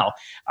to now.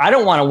 I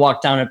don't want to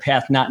walk down a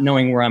path not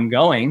knowing where I'm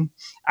going.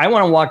 I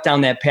want to walk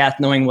down that path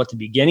knowing what the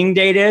beginning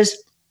date is,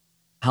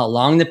 how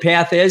long the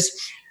path is,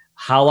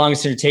 how long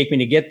it's going to take me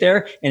to get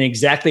there, and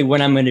exactly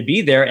when I'm going to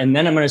be there. And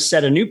then I'm going to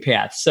set a new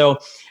path. So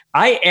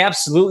I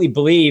absolutely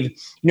believe,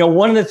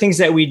 one of the things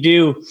that we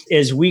do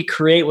is we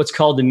create what's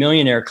called the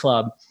Millionaire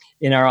Club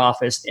in our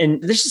office.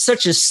 And this is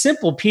such a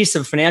simple piece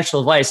of financial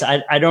advice.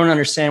 I don't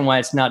understand why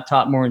it's not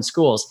taught more in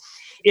schools.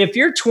 If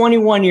you're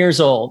 21 years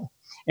old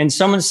and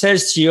someone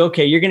says to you,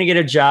 okay, you're going to get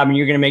a job and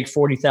you're going to make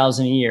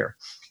 $40,000 a year,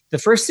 the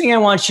first thing I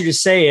want you to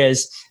say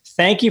is,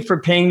 thank you for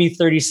paying me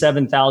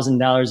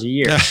 $37,000 a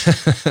year.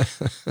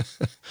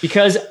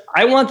 Because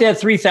I want that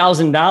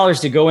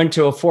 $3,000 to go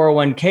into a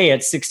 401k at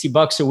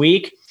 $60 a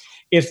week.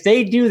 If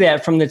they do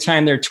that from the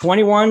time they're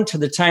 21 to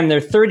the time they're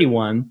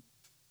 31,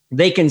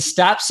 they can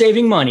stop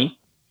saving money.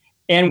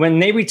 And when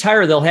they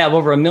retire, they'll have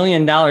over $1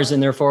 million in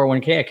their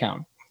 401k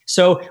account.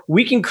 So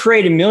we can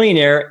create a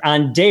millionaire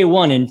on day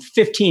one in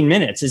 15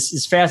 minutes,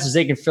 as fast as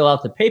they can fill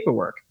out the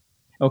paperwork.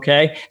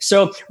 Okay.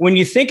 So when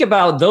you think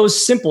about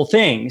those simple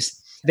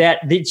things that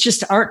they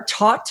just aren't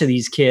taught to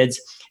these kids,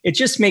 it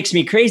just makes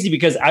me crazy,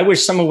 because I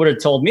wish someone would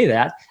have told me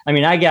that. I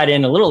mean, I got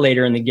in a little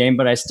later in the game,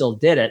 but I still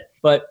did it.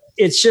 But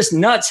it's just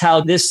nuts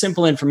how this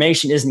simple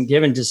information isn't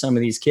given to some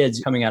of these kids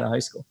coming out of high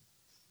school.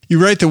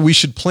 You write that we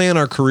should plan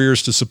our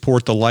careers to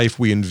support the life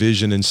we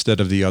envision instead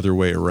of the other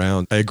way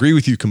around. I agree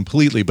with you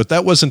completely, but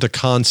that wasn't a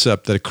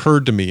concept that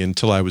occurred to me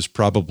until I was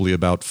probably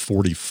about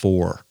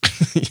 44.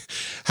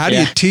 How do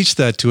you teach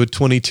that to a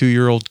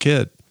 22-year-old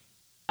kid?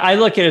 I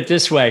look at it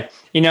this way.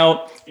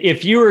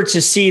 If you were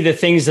to see the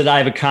things that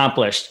I've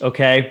accomplished,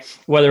 okay,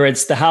 whether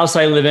it's the house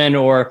I live in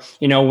or,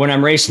 when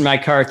I'm racing my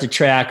car at the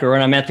track or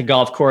when I'm at the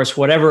golf course,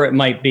 whatever it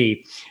might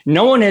be,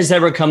 no one has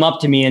ever come up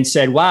to me and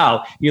said,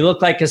 wow, you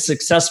look like a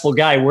successful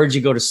guy. Where'd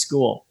you go to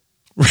school?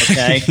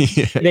 Okay.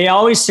 Yeah. They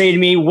always say to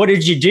me, what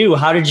did you do?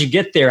 How did you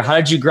get there? How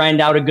did you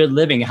grind out a good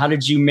living? How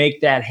did you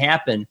make that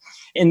happen?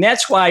 And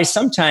that's why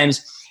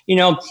sometimes,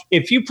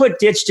 if you put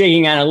ditch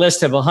digging on a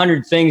list of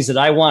 100 things that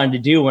I wanted to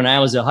do when I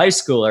was a high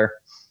schooler,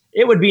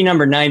 it would be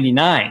number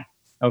 99.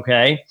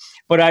 Okay.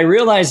 But I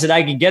realized that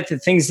I could get the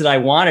things that I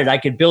wanted. I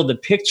could build the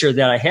picture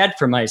that I had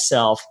for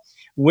myself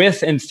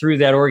with and through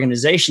that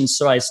organization.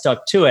 So I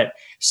stuck to it.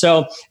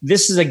 So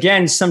this is,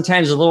 again,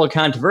 sometimes a little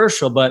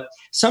controversial, but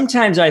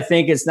sometimes I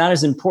think it's not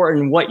as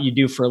important what you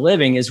do for a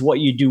living as what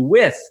you do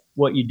with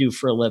what you do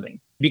for a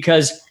living.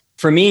 Because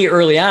for me,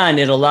 early on,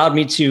 it allowed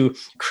me to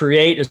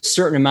create a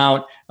certain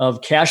amount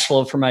of cash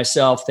flow for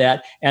myself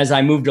that as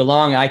I moved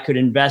along, I could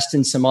invest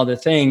in some other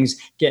things,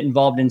 get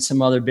involved in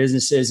some other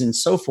businesses and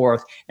so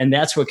forth. And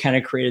that's what kind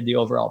of created the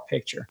overall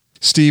picture.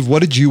 Steve,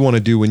 what did you want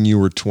to do when you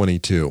were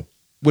 22?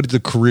 What did the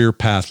career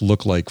path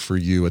look like for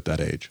you at that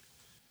age?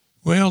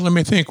 Well, let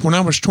me think. When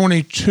I was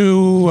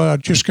 22,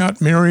 just got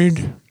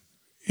married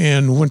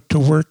and went to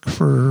work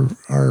for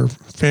our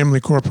family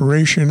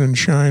corporation in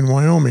Cheyenne,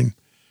 Wyoming.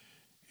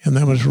 And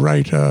that was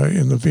right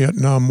in the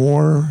Vietnam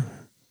War.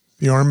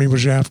 The Army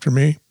was after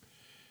me.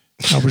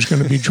 I was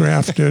going to be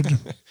drafted.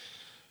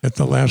 At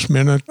the last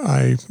minute,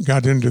 I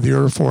got into the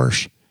Air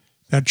Force.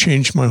 That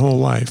changed my whole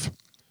life.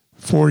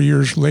 4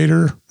 years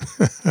later,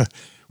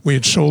 we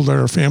had sold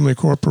our family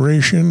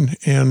corporation,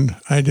 and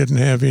I didn't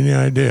have any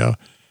idea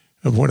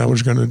of what I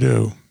was going to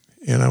do.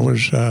 And I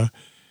was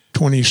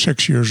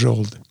 26 years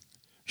old.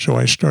 So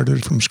I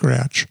started from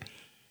scratch,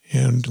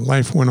 and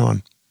life went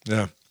on.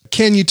 Yeah.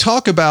 Ken, you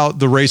talk about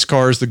the race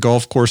cars, the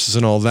golf courses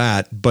and all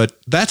that, but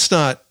that's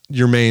not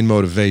your main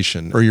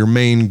motivation or your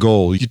main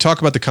goal. You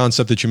talk about the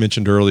concept that you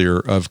mentioned earlier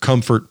of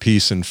comfort,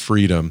 peace, and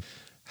freedom.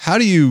 How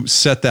do you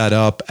set that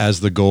up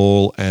as the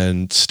goal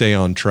and stay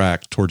on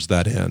track towards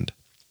that end?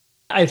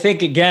 I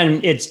think,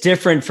 again, it's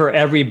different for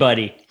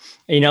everybody.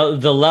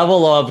 The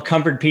level of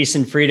comfort, peace,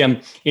 and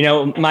freedom.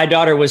 My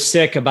daughter was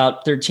sick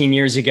about 13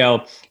 years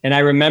ago, and I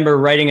remember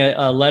writing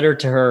a letter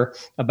to her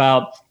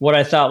about what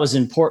I thought was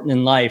important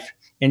in life.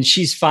 And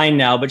she's fine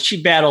now, but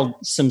she battled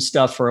some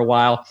stuff for a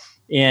while.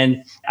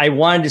 And I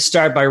wanted to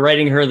start by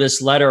writing her this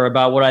letter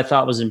about what I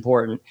thought was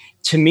important.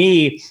 To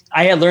me,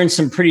 I had learned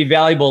some pretty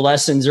valuable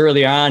lessons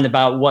early on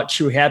about what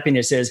true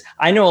happiness is.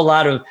 I know a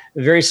lot of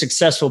very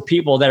successful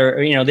people that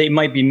are, they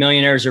might be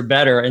millionaires or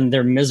better, and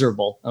they're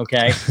miserable.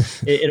 Okay.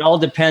 It all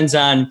depends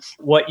on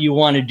what you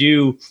want to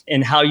do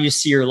and how you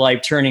see your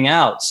life turning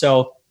out.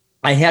 So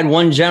I had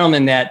one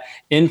gentleman that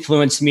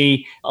influenced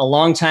me a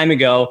long time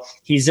ago.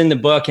 He's in the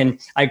book, and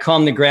I call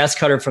him the grass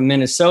cutter from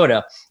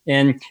Minnesota.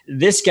 And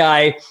this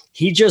guy,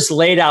 he just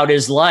laid out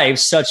his life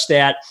such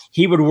that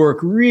he would work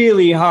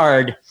really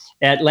hard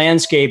at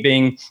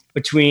landscaping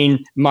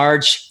between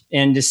March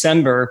and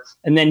December.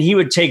 And then he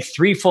would take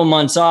 3 full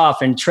months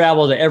off and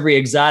travel to every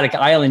exotic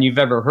island you've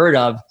ever heard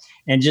of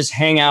and just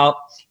hang out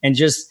and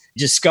just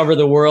discover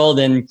the world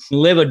and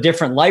live a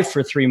different life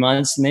for 3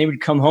 months. And they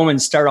would come home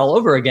and start all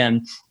over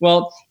again.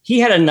 Well, he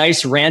had a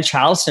nice ranch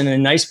house and a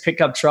nice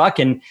pickup truck,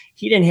 and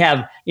he didn't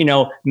have,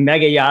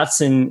 mega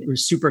yachts and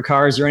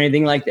supercars or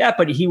anything like that,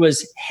 but he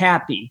was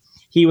happy.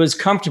 He was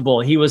comfortable.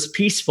 He was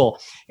peaceful.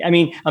 I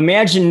mean,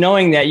 imagine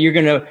knowing that you're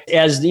going to,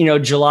 as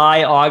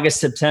July,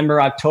 August,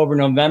 September, October,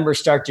 November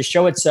start to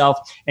show itself,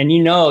 and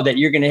you know that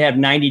you're going to have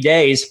 90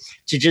 days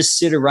to just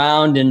sit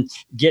around and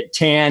get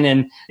tan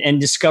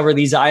and discover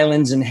these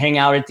islands and hang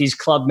out at these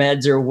Club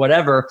Meds or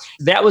whatever.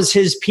 That was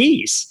his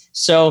peace.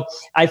 So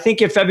I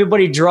think if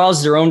everybody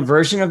draws their own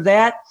version of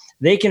that,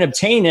 they can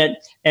obtain it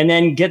and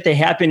then get the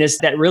happiness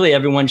that really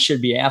everyone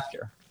should be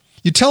after.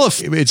 You tell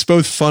it's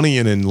both funny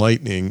and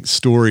enlightening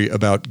story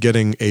about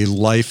getting a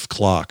life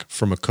clock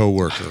from a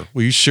coworker.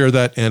 Will you share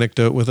that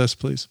anecdote with us,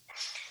 please?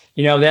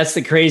 That's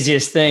the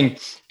craziest thing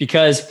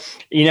because,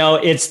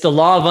 it's the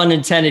law of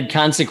unintended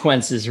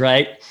consequences,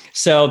 right?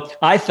 So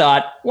I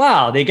thought,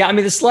 wow, they got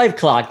me this life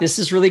clock. This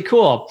is really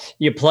cool.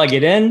 You plug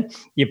it in,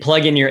 you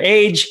plug in your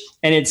age,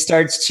 and it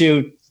starts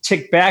to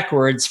tick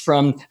backwards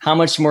from how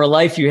much more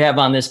life you have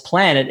on this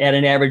planet at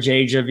an average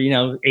age of,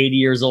 80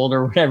 years old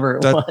or whatever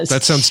it was.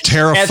 That sounds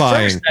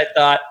terrifying. At first I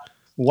thought,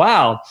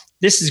 wow,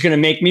 this is going to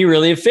make me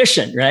really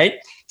efficient, right?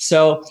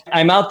 So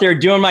I'm out there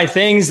doing my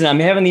things and I'm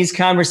having these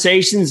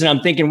conversations and I'm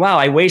thinking, wow,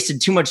 I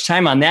wasted too much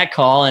time on that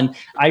call and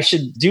I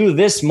should do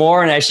this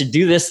more and I should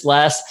do this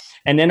less.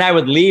 And then I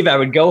would leave, I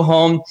would go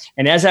home.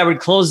 And as I would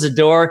close the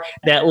door,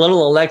 that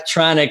little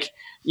electronic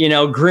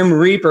Grim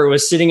Reaper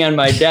was sitting on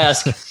my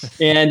desk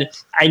and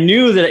I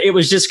knew that it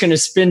was just going to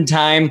spend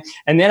time.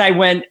 And then I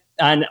went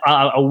on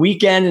a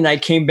weekend and I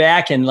came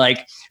back and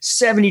like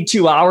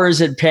 72 hours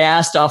had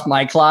passed off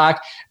my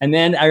clock. And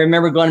then I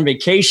remember going on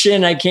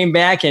vacation. I came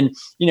back and,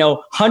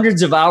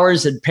 hundreds of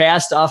hours had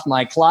passed off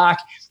my clock.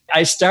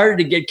 I started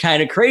to get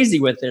kind of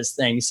crazy with this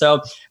thing.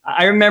 So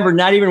I remember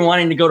not even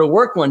wanting to go to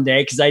work one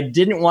day because I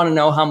didn't want to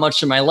know how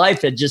much of my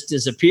life had just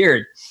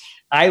disappeared.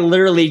 I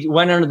literally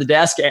went under the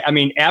desk.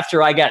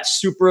 After I got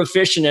super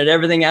efficient at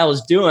everything I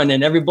was doing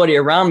and everybody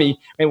around me,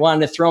 they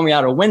wanted to throw me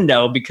out a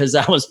window because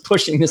I was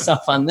pushing this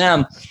up on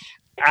them.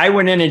 I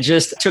went in and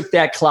just took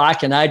that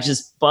clock and I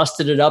just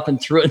busted it up and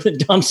threw it in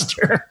the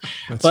dumpster.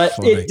 But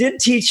funny. It did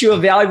teach you a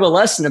valuable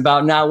lesson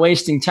about not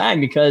wasting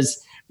time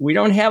because we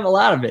don't have a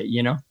lot of it,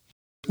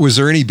 Was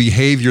there any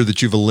behavior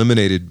that you've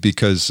eliminated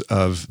because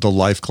of the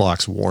life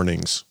clock's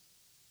warnings?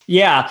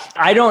 Yeah,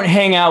 I don't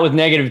hang out with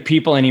negative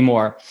people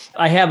anymore.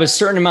 I have a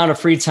certain amount of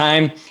free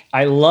time.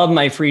 I love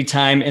my free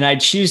time, and I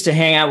choose to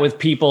hang out with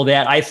people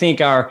that I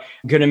think are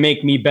going to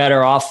make me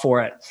better off for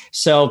it.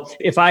 So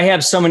if I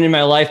have someone in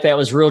my life that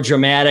was real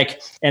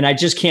dramatic and I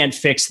just can't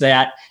fix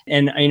that,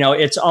 and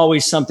it's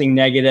always something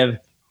negative.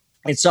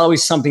 It's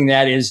always something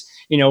that is,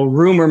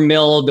 rumor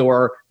milled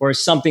or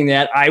something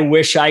that I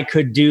wish I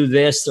could do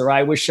this or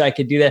I wish I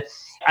could do that.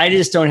 I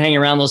just don't hang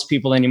around those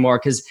people anymore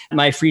because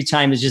my free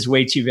time is just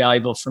way too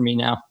valuable for me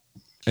now.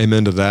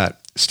 Amen to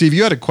that. Steve,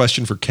 you had a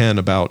question for Ken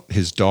about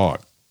his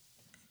dog.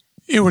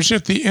 It was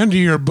at the end of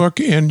your book,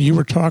 and you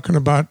were talking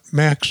about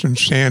Max and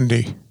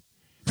Sandy.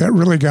 That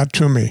really got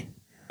to me.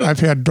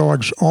 I've had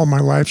dogs all my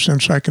life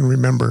since I can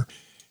remember.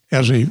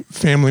 As a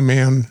family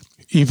man,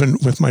 even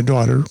with my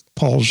daughter,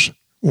 Paul's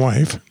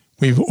wife,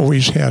 we've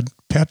always had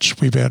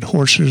pets. We've had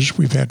horses,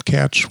 we've had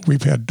cats,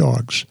 we've had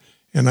dogs.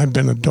 And I've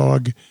been a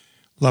dog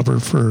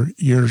lover for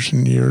years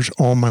and years,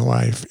 all my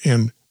life.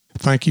 And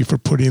thank you for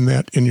putting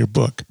that in your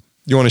book.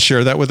 You want to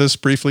share that with us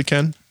briefly,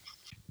 Ken?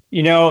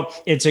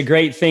 It's a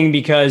great thing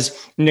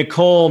because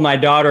Nicole, my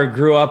daughter,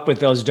 grew up with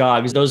those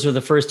dogs. Those were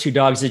the first 2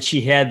 dogs that she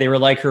had. They were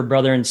like her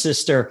brother and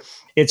sister.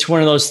 It's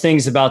one of those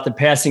things about the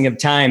passing of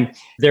time.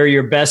 They're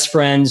your best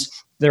friends.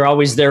 They're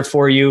always there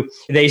for you.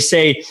 They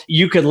say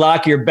you could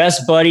lock your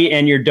best buddy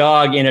and your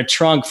dog in a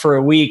trunk for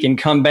a week and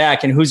come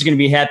back, and who's going to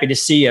be happy to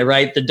see you,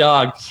 right? The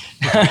dog.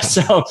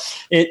 So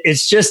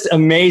it's just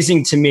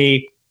amazing to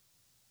me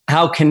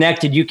how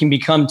connected you can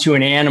become to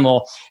an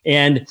animal.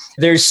 And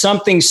there's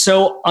something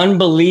so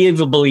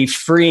unbelievably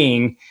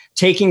freeing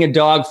taking a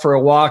dog for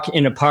a walk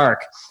in a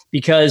park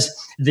because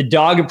the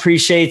dog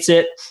appreciates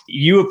it.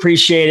 You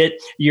appreciate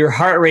it. Your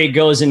heart rate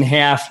goes in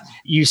half.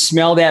 You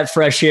smell that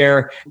fresh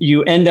air.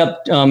 You end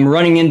up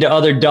running into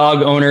other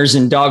dog owners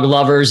and dog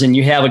lovers, and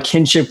you have a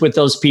kinship with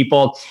those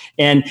people.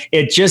 And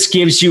it just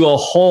gives you a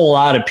whole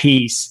lot of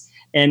peace.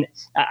 And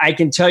I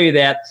can tell you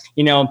that,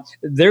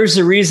 there's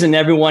a reason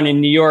everyone in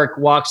New York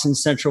walks in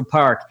Central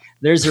Park.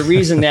 There's a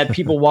reason that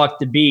people walk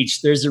the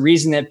beach. There's a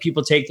reason that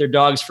people take their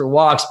dogs for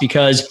walks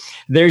because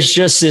there's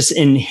just this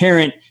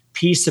inherent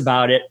peace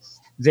about it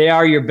they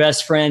are your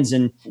best friends.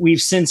 And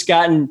we've since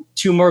gotten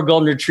 2 more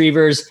golden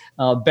retrievers,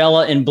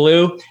 Bella and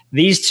Blue.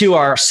 These 2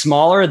 are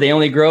smaller. They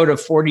only grow to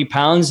 40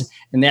 pounds.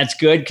 And that's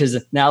good because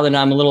now that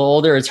I'm a little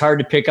older, it's hard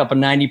to pick up a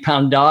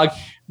 90-pound dog.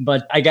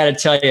 But I got to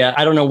tell you,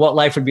 I don't know what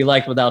life would be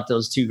like without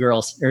those 2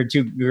 girls, or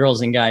 2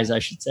 girls and guys, I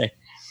should say.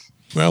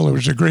 Well, it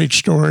was a great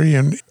story,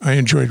 and I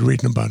enjoyed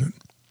reading about it.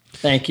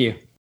 Thank you.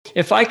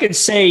 If I could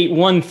say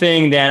one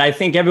thing that I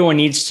think everyone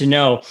needs to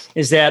know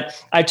is that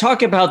I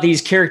talk about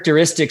these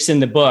characteristics in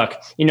the book,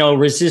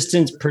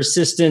 resistance,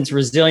 persistence,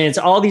 resilience,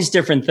 all these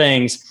different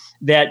things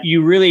that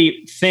you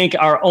really think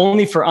are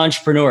only for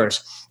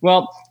entrepreneurs.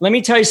 Well, let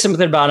me tell you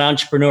something about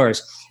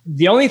entrepreneurs.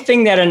 The only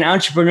thing that an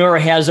entrepreneur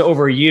has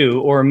over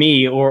you or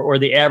me or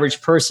the average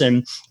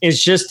person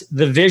is just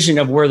the vision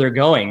of where they're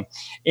going.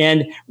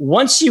 And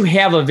once you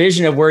have a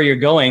vision of where you're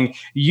going,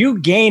 you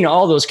gain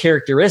all those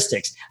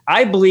characteristics.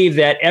 I believe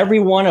that every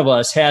one of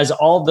us has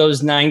all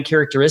those 9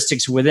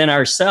 characteristics within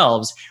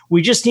ourselves.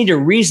 We just need a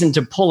reason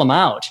to pull them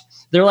out.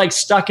 They're like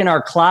stuck in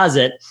our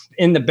closet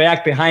in the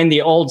back behind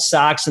the old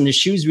socks and the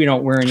shoes we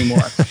don't wear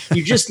anymore.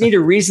 You just need a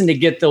reason to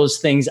get those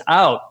things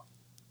out.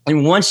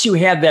 And once you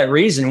have that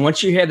reason,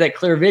 once you have that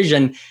clear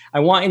vision, I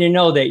want you to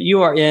know that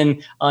you are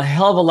in a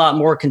hell of a lot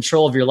more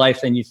control of your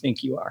life than you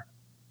think you are.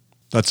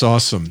 That's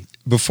awesome.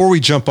 Before we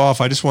jump off,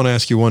 I just want to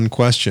ask you one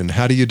question.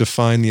 How do you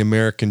define the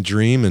American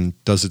dream,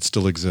 and does it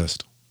still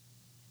exist?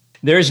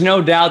 There's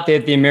no doubt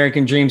that the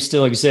American dream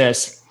still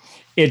exists.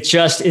 It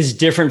just is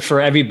different for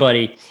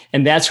everybody.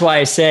 And that's why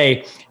I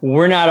say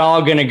we're not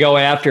all going to go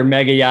after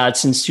mega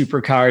yachts and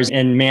supercars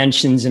and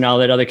mansions and all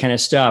that other kind of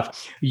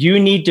stuff. You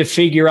need to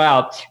figure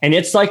out, and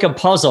it's like a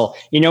puzzle.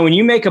 When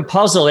you make a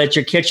puzzle at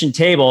your kitchen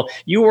table,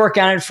 you work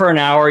on it for an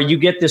hour, you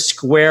get the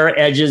square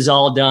edges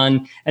all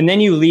done, and then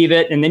you leave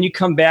it, and then you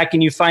come back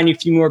and you find a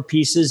few more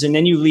pieces, and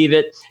then you leave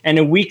it, and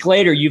a week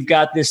later, you've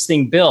got this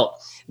thing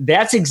built.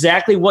 That's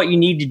exactly what you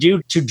need to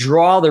do to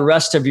draw the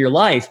rest of your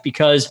life,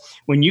 because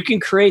when you can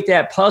create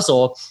that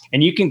puzzle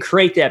and you can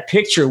create that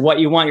picture of what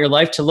you want your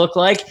life to look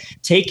like,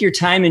 take your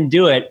time and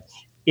do it.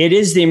 It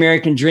is the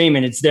American dream,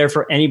 and it's there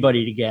for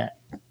anybody to get.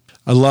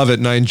 I love it,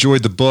 and I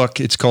enjoyed the book.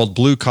 It's called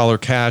Blue Collar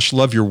Cash,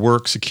 Love Your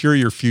Work, Secure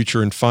Your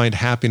Future, and Find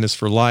Happiness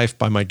for Life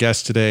by my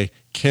guest today,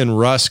 Ken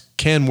Rusk.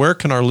 Ken, where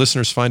can our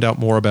listeners find out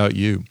more about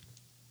you?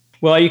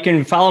 Well, you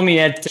can follow me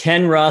at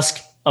Ken Rusk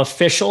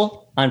Official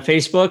on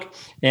Facebook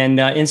and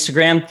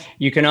Instagram.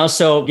 You can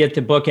also get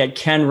the book at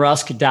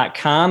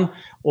kenrusk.com,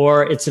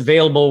 or it's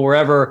available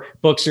wherever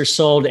books are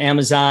sold,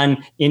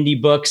 Amazon, Indie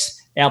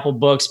Books, Apple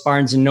Books,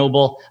 Barnes &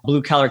 Noble,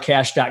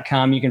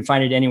 bluecollarcash.com. You can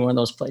find it any one of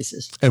those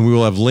places. And we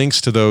will have links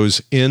to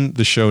those in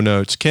the show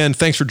notes. Ken,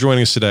 thanks for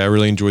joining us today. I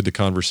really enjoyed the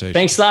conversation.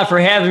 Thanks a lot for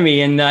having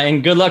me,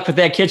 and good luck with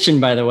that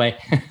kitchen, by the way.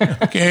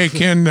 Okay,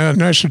 Ken,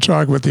 nice to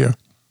talk with you.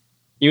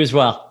 You as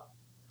well.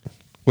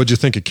 What'd you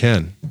think of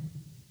Ken?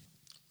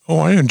 Oh,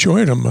 I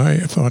enjoyed him. I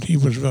thought he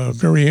was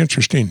very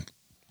interesting.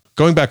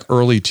 Going back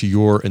early to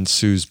your and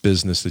Sue's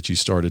business that you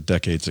started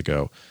decades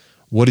ago,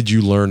 what did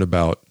you learn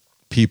about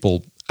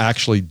people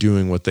actually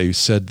doing what they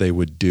said they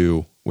would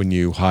do when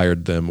you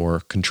hired them or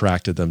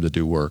contracted them to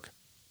do work?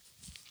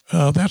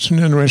 That's an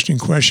interesting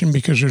question,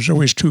 because there's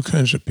always 2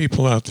 kinds of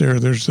people out there.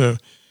 There's the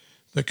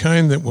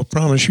kind that will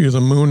promise you the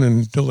moon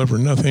and deliver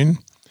nothing,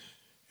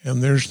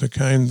 and there's the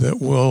kind that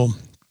will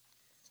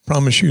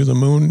promise you the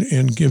moon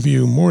and give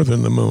you more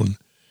than the moon.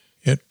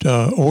 It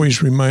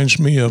always reminds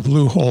me of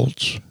Lou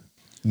Holtz,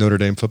 Notre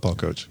Dame football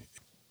coach.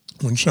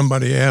 When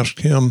somebody asked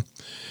him,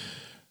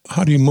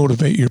 how do you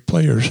motivate your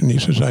players? And he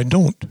says, I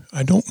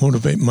don't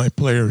motivate my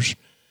players.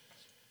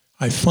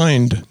 I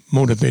find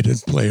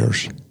motivated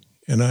players.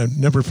 And I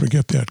never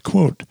forget that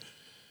quote.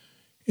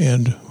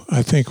 And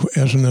I think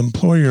as an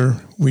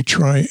employer, we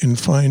try and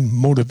find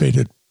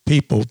motivated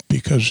people,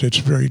 because it's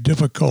very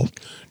difficult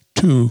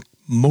to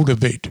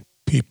motivate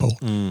people.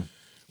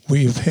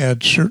 We've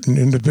had certain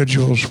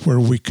individuals where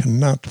we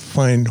cannot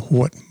find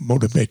what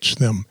motivates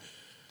them,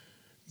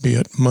 be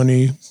it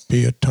money,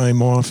 be it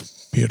time off,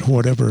 be it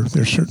whatever.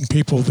 There's certain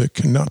people that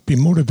cannot be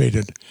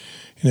motivated.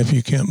 And if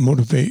you can't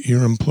motivate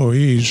your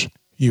employees,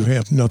 you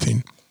have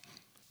nothing.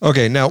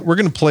 Okay, now we're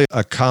going to play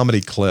a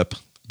comedy clip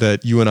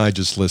that you and I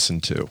just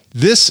listened to.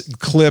 This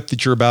clip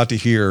that you're about to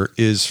hear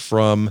is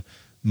from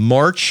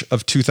March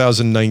of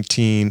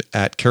 2019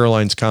 at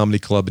Caroline's Comedy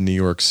Club in New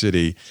York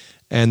City.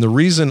 And the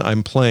reason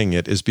I'm playing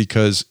it is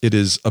because it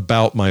is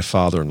about my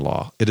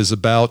father-in-law. It is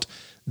about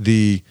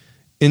the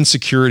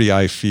insecurity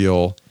I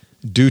feel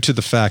due to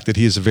the fact that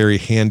he is a very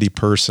handy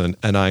person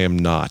and I am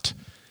not.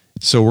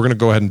 So we're going to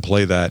go ahead and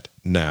play that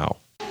now.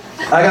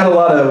 I got a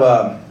lot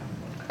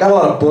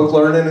of book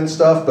learning and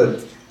stuff,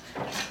 but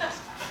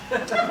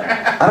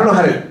I don't know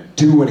how to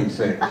do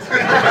anything.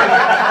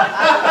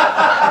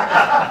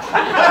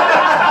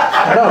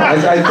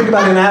 I think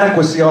about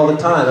inadequacy all the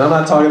time. I'm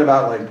not talking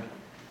about like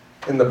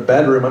in the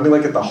bedroom. I mean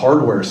like at the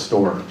hardware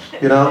store,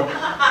 you know?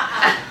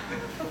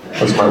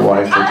 That's my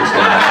wife that just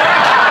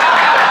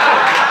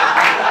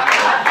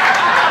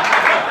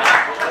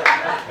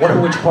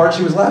wondered which part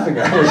she was laughing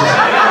at.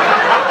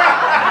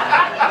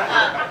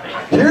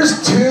 Here's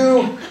Here's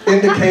 2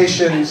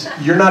 indications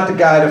you're not the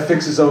guy to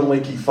fix his own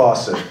leaky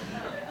faucet.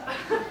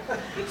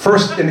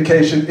 First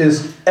indication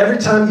is every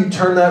time you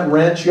turn that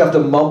wrench, you have to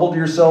mumble to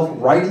yourself,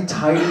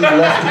 righty-tighty,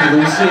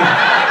 lefty-loosey.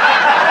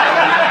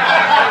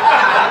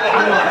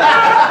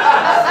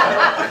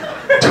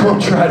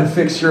 Don't try to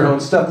fix your own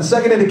stuff. The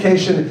second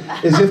indication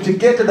is if to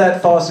get to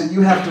that faucet,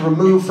 you have to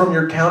remove from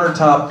your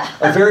countertop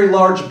a very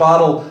large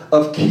bottle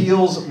of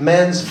Kiehl's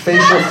Men's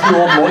Facial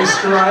Fuel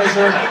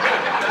Moisturizer.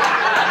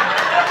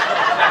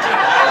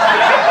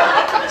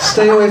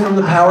 Stay away from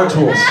the power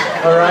tools,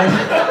 all right?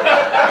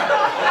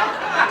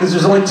 Because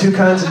there's only 2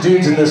 kinds of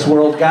dudes in this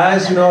world.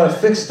 Guys who know how to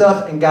fix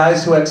stuff and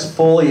guys who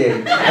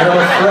exfoliate. And I'm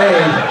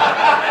afraid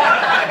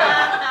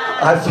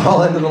I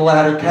fall into the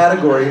latter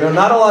category. You know,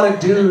 not a lot of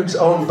dudes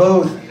own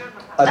both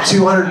a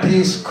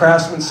 200-piece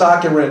Craftsman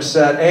socket wrench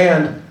set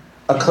and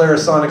a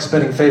Clarisonic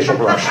spinning facial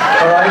brush.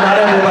 All right, not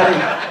everybody.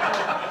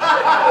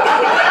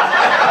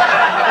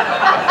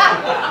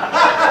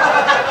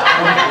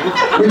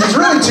 Which is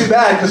really too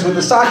bad, because with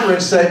the socket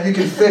wrench set, you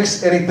can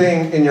fix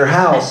anything in your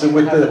house. And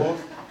with the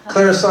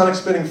Clarisonic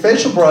spinning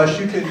facial brush,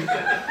 you can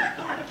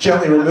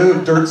gently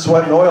remove dirt,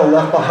 sweat, and oil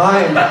left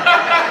behind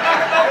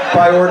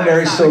by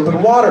ordinary soap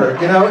and water,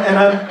 you know?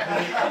 And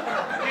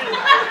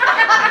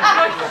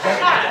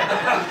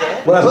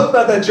what I love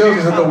about that joke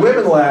is that the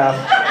women laugh,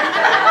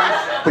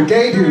 the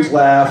gay dudes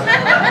laugh,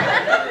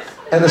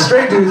 and the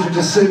straight dudes are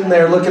just sitting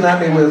there looking at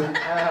me with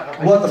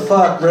 "what the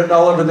fuck" written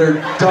all over their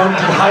dumb,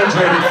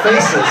 dehydrated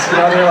faces. You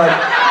know, they're like,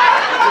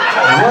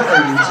 "What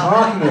are you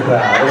talking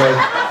about?" They're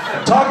like,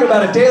 "I'm talking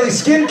about a daily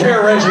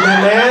skincare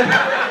regimen, man.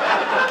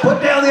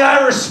 Put down the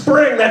Irish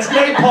Spring, that's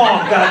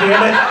napalm,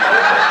 goddammit.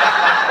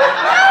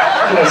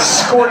 It'll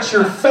scorch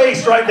your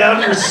face right down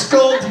to your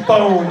skull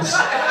bones."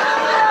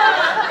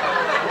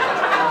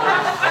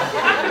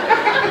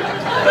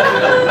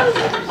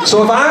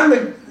 So if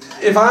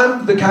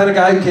I'm the kind of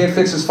guy who can't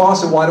fix his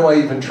faucet, why do I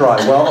even try?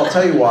 Well, I'll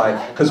tell you why.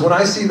 Because when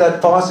I see that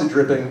faucet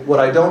dripping, what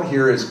I don't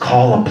hear is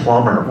 "call a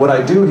plumber." What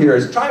I do hear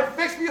is "try to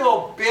fix me,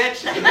 little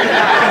bitch." And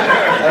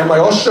I'm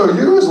like, "I'll show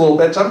you, little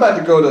bitch. I'm about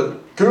to go to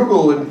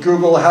Google and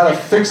Google how to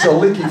fix a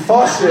leaky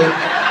faucet.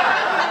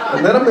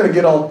 And then I'm going to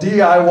get all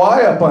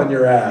DIY up on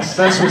your ass.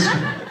 That's what's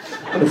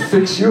going to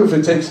fix you if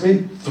it takes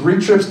me 3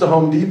 trips to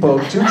Home Depot,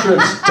 2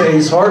 trips to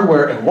Ace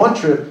Hardware, and 1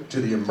 trip to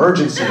the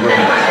emergency room."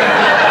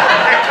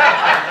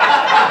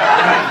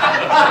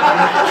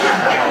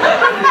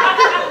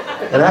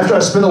 And after I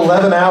spent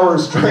 11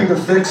 hours trying to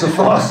fix a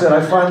faucet, I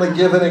finally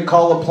give in and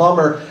call a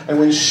plumber. And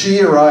when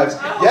she arrives,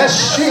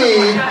 yes,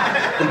 she,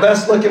 the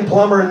best looking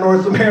plumber in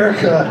North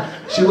America,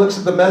 she looks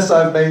at the mess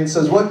I've made and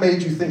says, "What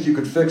made you think you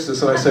could fix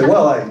this?" And I say,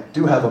 "Well, I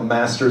do have a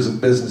master's of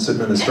business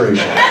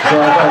administration."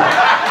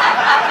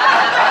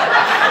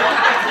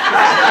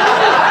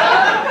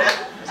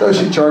 So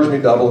she charged me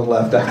double and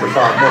left after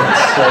 5 minutes.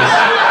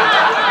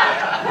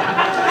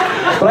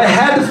 But I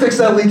had to fix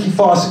that leaky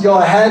faucet, y'all.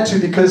 I had to,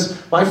 because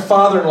my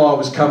father-in-law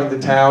was coming to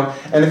town,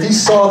 and if he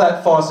saw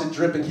that faucet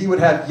dripping, he would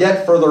have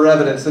yet further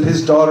evidence that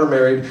his daughter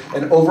married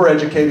an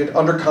overeducated,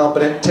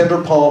 undercompetent,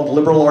 tender-palmed,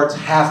 liberal arts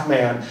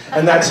half-man,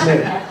 and that's me.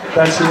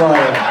 That's who I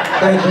am.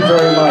 Thank you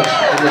very much,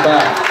 and you're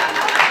back.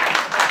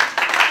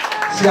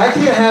 See, I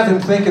can't have him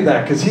thinking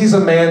that, because he's a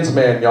man's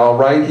man, y'all,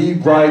 right? He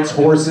rides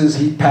horses,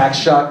 he packs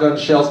shotgun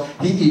shells,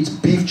 he eats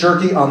beef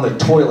jerky on the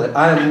toilet.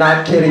 I am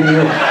not kidding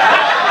you.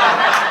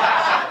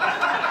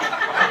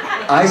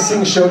 I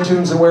sing show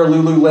tunes and wear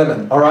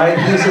Lululemon, all right?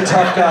 He's a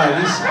tough guy.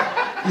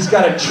 He's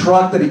got a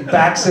truck that he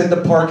backs into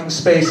parking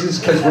spaces,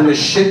 because when the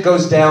shit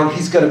goes down,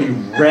 he's gonna be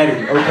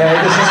ready,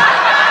 okay?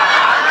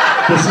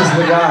 This is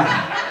the guy.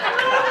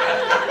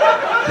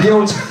 He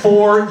owns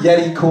 4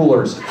 Yeti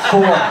coolers.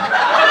 4.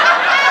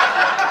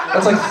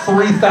 That's like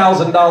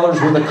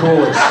 $3,000 worth of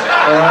coolers,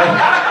 all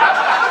right?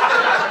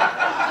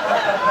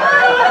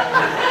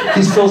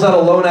 He fills out a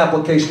loan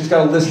application. He's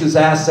got to list his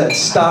assets: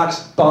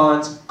 stocks,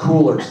 bonds,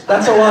 coolers.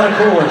 That's a lot of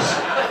coolers.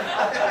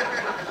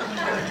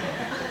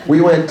 We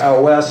went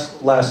out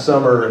west last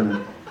summer,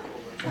 and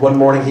one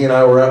morning he and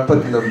I were up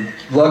putting the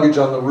luggage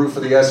on the roof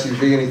of the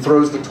SUV, and he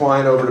throws the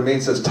twine over to me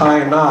and says, "Tie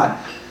a knot."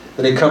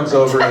 Then he comes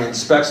over and he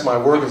inspects my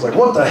work. He's like,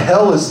 "What the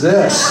hell is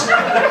this?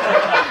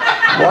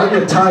 Why do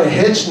you tie a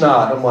hitch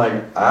knot?" I'm like,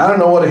 "I don't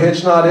know what a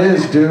hitch knot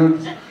is,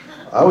 dude.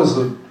 I was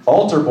an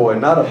altar boy,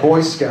 not a Boy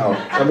Scout."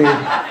 I mean,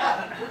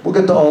 we'll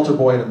get to altar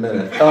boy in a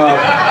minute.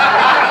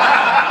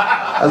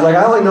 I was like,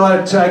 "I only know how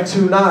to tie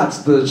 2 knots,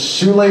 the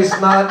shoelace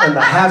knot and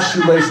the half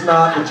shoelace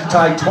knot that you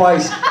tie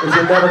twice if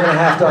you're never going to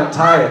have to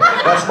untie it.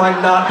 That's my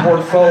knot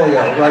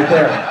portfolio right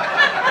there."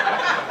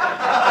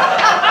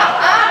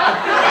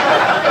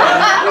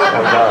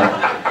 Oh, God.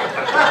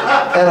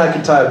 And I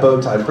can tie a bow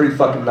tie pretty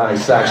fucking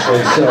nice,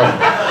 actually. So,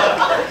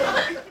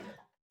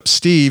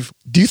 Steve,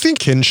 do you think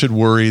Ken should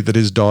worry that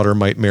his daughter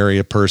might marry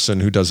a person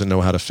who doesn't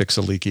know how to fix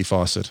a leaky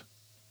faucet?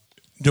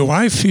 Do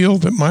I feel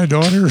that my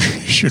daughter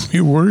should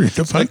be worried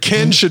about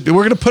Ken should be.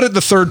 We're going to put it in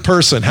the third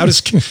person.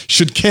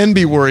 Should Ken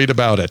be worried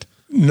about it?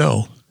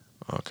 No.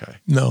 Okay.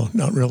 No,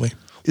 not really.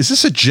 Is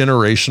this a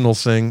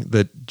generational thing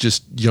that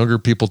just younger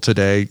people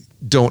today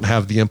don't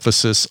have the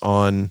emphasis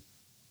on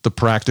the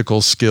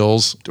practical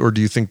skills? Or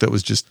do you think that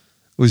was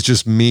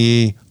just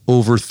me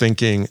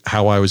overthinking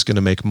how I was going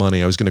to make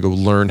money? I was going to go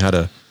learn how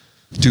to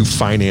do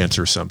finance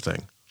or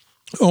something.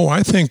 Oh,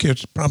 I think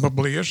it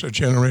probably is a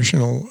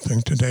generational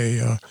thing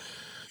today.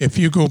 If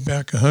you go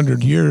back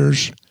 100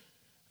 years,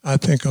 I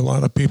think a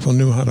lot of people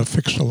knew how to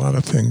fix a lot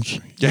of things.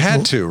 You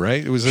had to,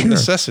 right? It was a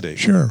necessity.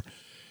 Sure.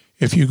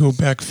 If you go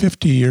back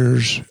 50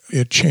 years,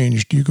 it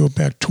changed. You go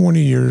back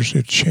 20 years,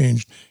 it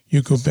changed.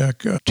 You go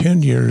back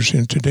 10 years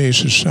in today's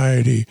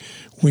society,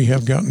 we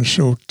have gotten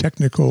so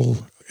technical,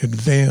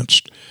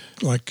 advanced,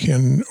 like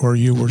Ken or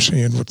you were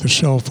saying with the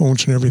cell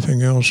phones and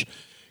everything else.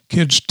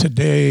 Kids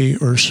today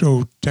are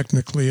so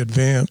technically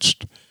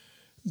advanced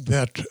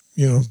that,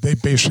 they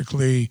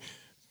basically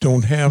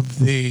don't have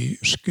the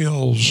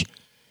skills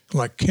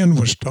like Ken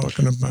was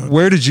talking about.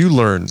 Where did you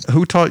learn?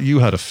 Who taught you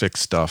how to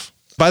fix stuff?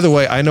 By the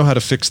way, I know how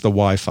to fix the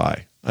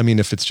Wi-Fi. I mean,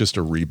 if it's just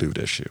a reboot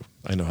issue,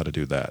 I know how to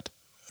do that.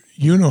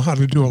 You know how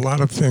to do a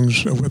lot of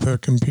things with a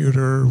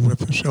computer, with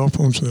the cell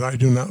phones that I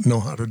do not know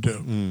how to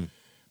do.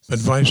 But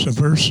vice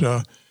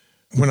versa.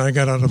 When I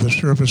got out of the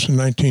service in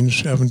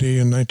 1970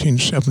 and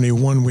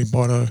 1971, we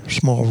bought a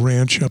small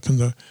ranch up in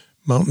the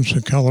mountains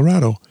of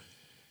Colorado.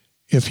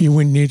 If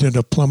you needed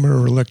a plumber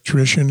or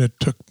electrician, it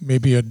took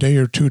maybe a day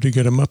or two to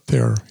get them up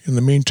there. In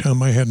the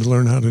meantime, I had to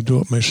learn how to do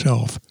it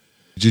myself.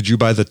 Did you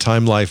buy the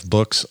Time Life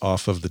books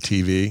off of the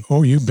TV?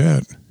 Oh, you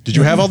bet. Did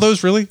you have all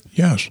those, really?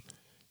 Yes.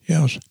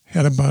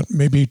 Had about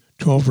maybe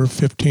 12 or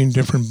 15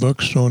 different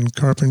books on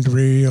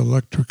carpentry,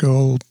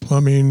 electrical,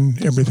 plumbing,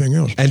 everything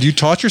else. And you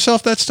taught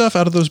yourself that stuff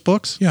out of those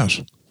books?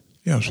 Yes.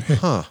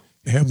 Huh.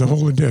 I had the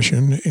whole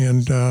edition,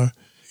 and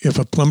if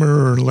a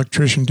plumber or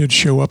electrician did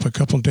show up a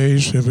couple of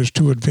days, it was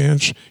too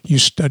advanced, you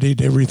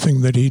studied everything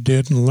that he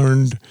did and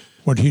learned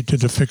what he did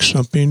to fix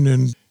something,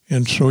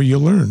 and so you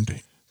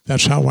learned.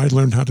 That's how I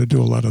learned how to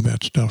do a lot of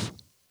that stuff.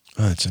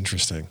 Oh, that's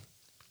interesting.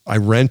 I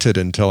rented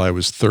until I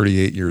was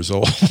 38 years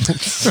old.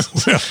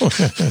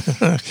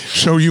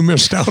 So you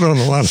missed out on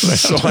a lot of that.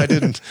 So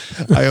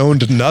I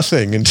owned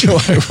nothing until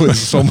I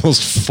was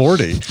almost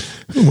 40.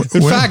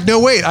 In fact, no,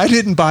 wait, I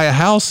didn't buy a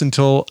house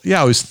until,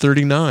 I was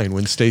 39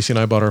 when Stacy and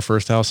I bought our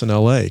first house in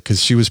LA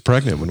because she was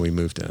pregnant when we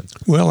moved in.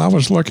 Well, I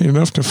was lucky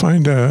enough to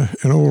find an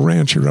old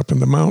rancher up in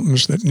the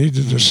mountains that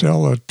needed to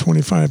sell a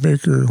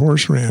 25-acre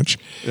horse ranch.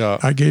 Yeah.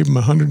 I gave him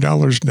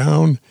 $100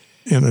 down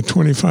and a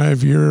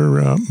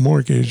 25-year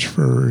mortgage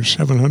for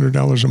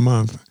 $700 a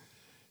month.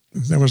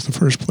 That was the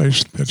first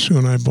place that Sue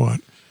and I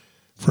bought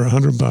for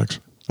 $100.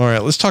 All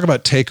right, let's talk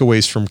about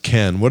takeaways from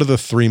Ken. What are the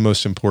 3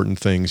 most important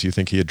things you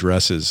think he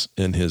addresses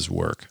in his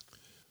work?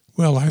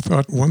 Well, I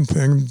thought one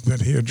thing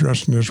that he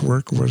addressed in his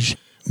work was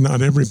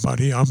not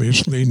everybody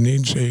obviously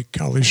needs a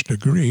college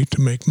degree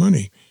to make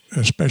money,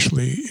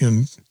 especially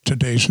in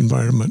today's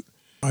environment.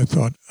 I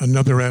thought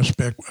another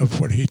aspect of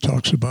what he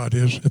talks about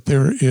is that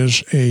there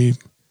is a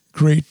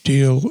great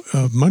deal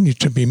of money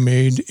to be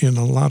made in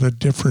a lot of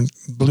different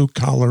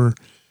blue-collar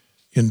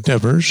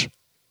endeavors,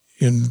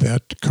 in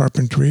that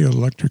carpentry,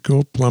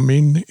 electrical,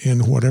 plumbing,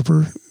 and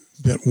whatever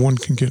that one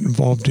can get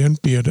involved in,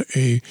 be it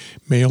a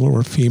male or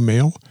a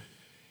female,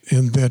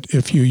 and that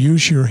if you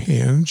use your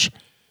hands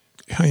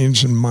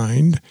and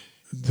mind,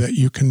 that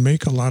you can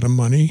make a lot of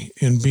money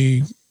and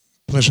be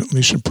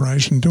pleasantly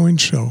surprised in doing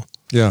so.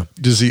 Yeah.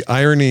 Does the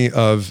irony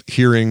of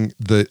hearing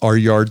our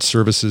yard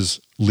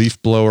services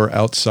leaf blower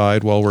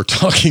outside while we're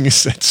talking,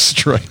 does that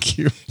strike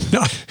you?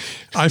 No,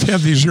 I've had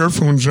these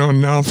earphones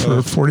on now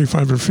for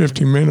 45 or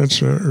 50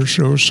 minutes or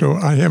so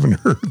I haven't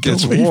heard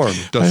Gets warm,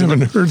 I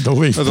haven't heard the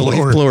leaf blower. The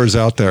leaf blower's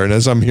out there, and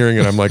as I'm hearing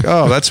it, I'm like,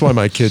 oh, that's why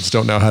my kids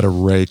don't know how to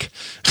rake.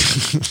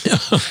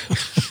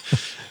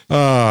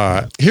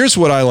 Here's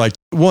what I like.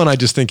 One, I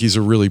just think he's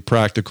a really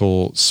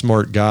practical,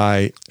 smart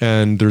guy,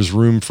 and there's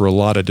room for a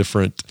lot of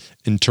different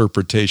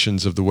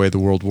interpretations of the way the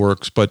world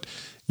works. But,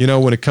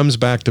 when it comes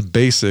back to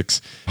basics,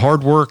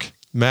 hard work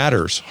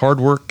matters. Hard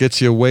work gets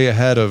you way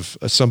ahead of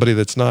somebody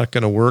that's not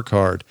going to work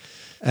hard.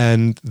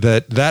 And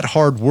that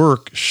hard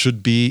work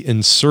should be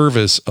in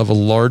service of a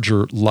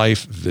larger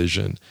life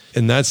vision.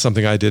 And that's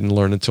something I didn't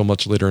learn until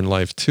much later in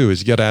life too, is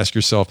you got to ask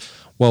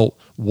yourself, well,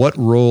 what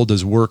role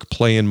does work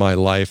play in my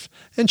life?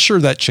 And sure,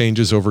 that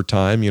changes over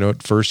time.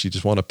 At first you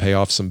just want to pay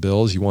off some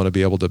bills. You want to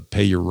be able to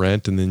pay your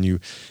rent. And then you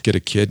get a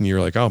kid and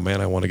you're like, oh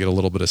man, I want to get a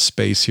little bit of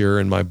space here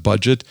in my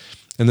budget.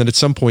 And then at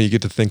some point you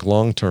get to think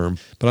long-term.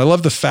 But I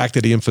love the fact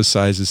that he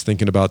emphasizes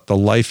thinking about the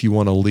life you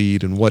want to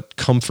lead and what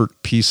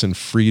comfort, peace, and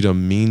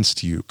freedom means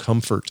to you.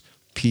 Comfort,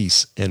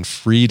 peace, and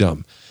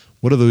freedom.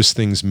 What do those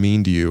things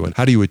mean to you and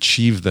how do you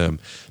achieve them?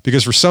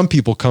 Because for some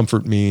people,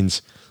 comfort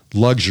means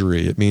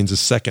luxury. It means a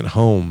second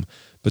home.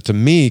 But to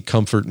me,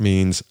 comfort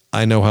means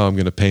I know how I'm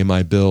going to pay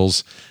my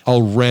bills.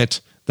 I'll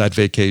rent that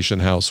vacation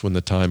house when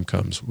the time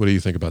comes. What do you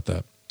think about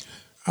that?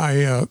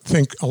 I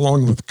think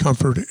along with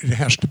comfort, it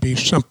has to be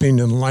something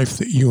in life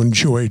that you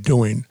enjoy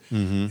doing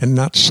and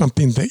not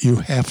something that you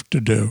have to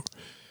do.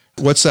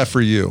 What's that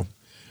for you?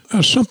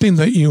 Something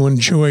that you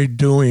enjoy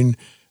doing.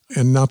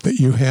 and not that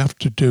you have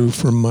to do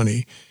for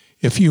money.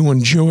 If you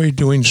enjoy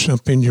doing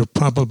something, you're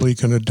probably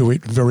going to do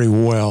it very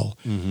well.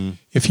 Mm-hmm.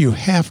 If you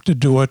have to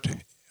do it,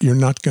 you're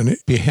not going to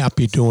be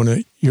happy doing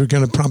it. You're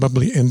going to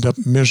probably end up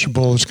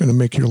miserable. It's going to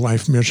make your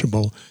life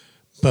miserable.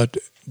 But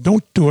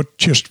don't do it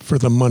just for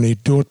the money.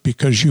 Do it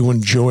because you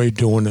enjoy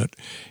doing it,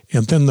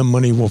 and then the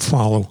money will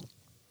follow.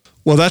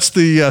 Well, that's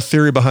the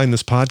theory behind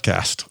this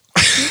podcast.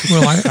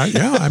 Well,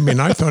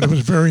 I thought it was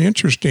very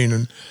interesting,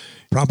 and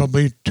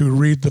probably to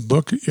read the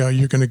book,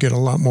 you're going to get a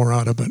lot more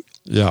out of it.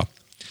 Yeah.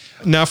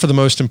 Now for the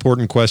most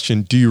important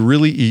question, do you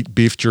really eat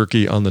beef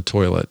jerky on the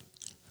toilet?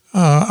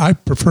 I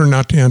prefer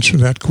not to answer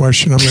that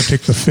question. I'm going to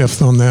take the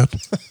fifth on that.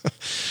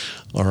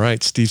 All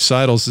right, Steve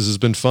Seidels, this has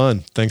been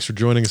fun. Thanks for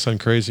joining us on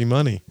Crazy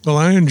Money. Well,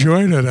 I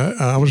enjoyed it.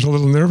 I was a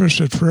little nervous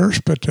at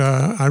first, but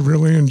I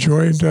really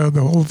enjoyed the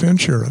whole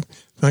venture.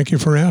 Thank you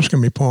for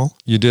asking me, Paul.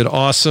 You did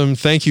awesome.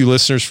 Thank you,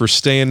 listeners, for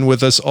staying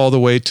with us all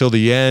the way till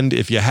the end.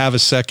 If you have a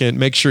second,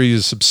 make sure you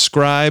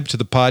subscribe to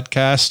the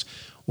podcast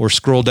or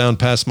scroll down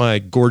past my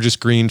gorgeous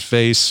green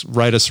face,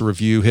 write us a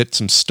review, hit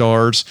some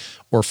stars,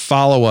 or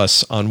follow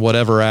us on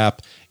whatever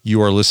app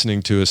you are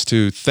listening to us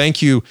to.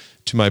 Thank you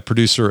to my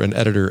producer and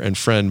editor and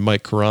friend,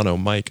 Mike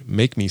Carano. Mike,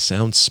 make me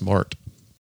sound smart.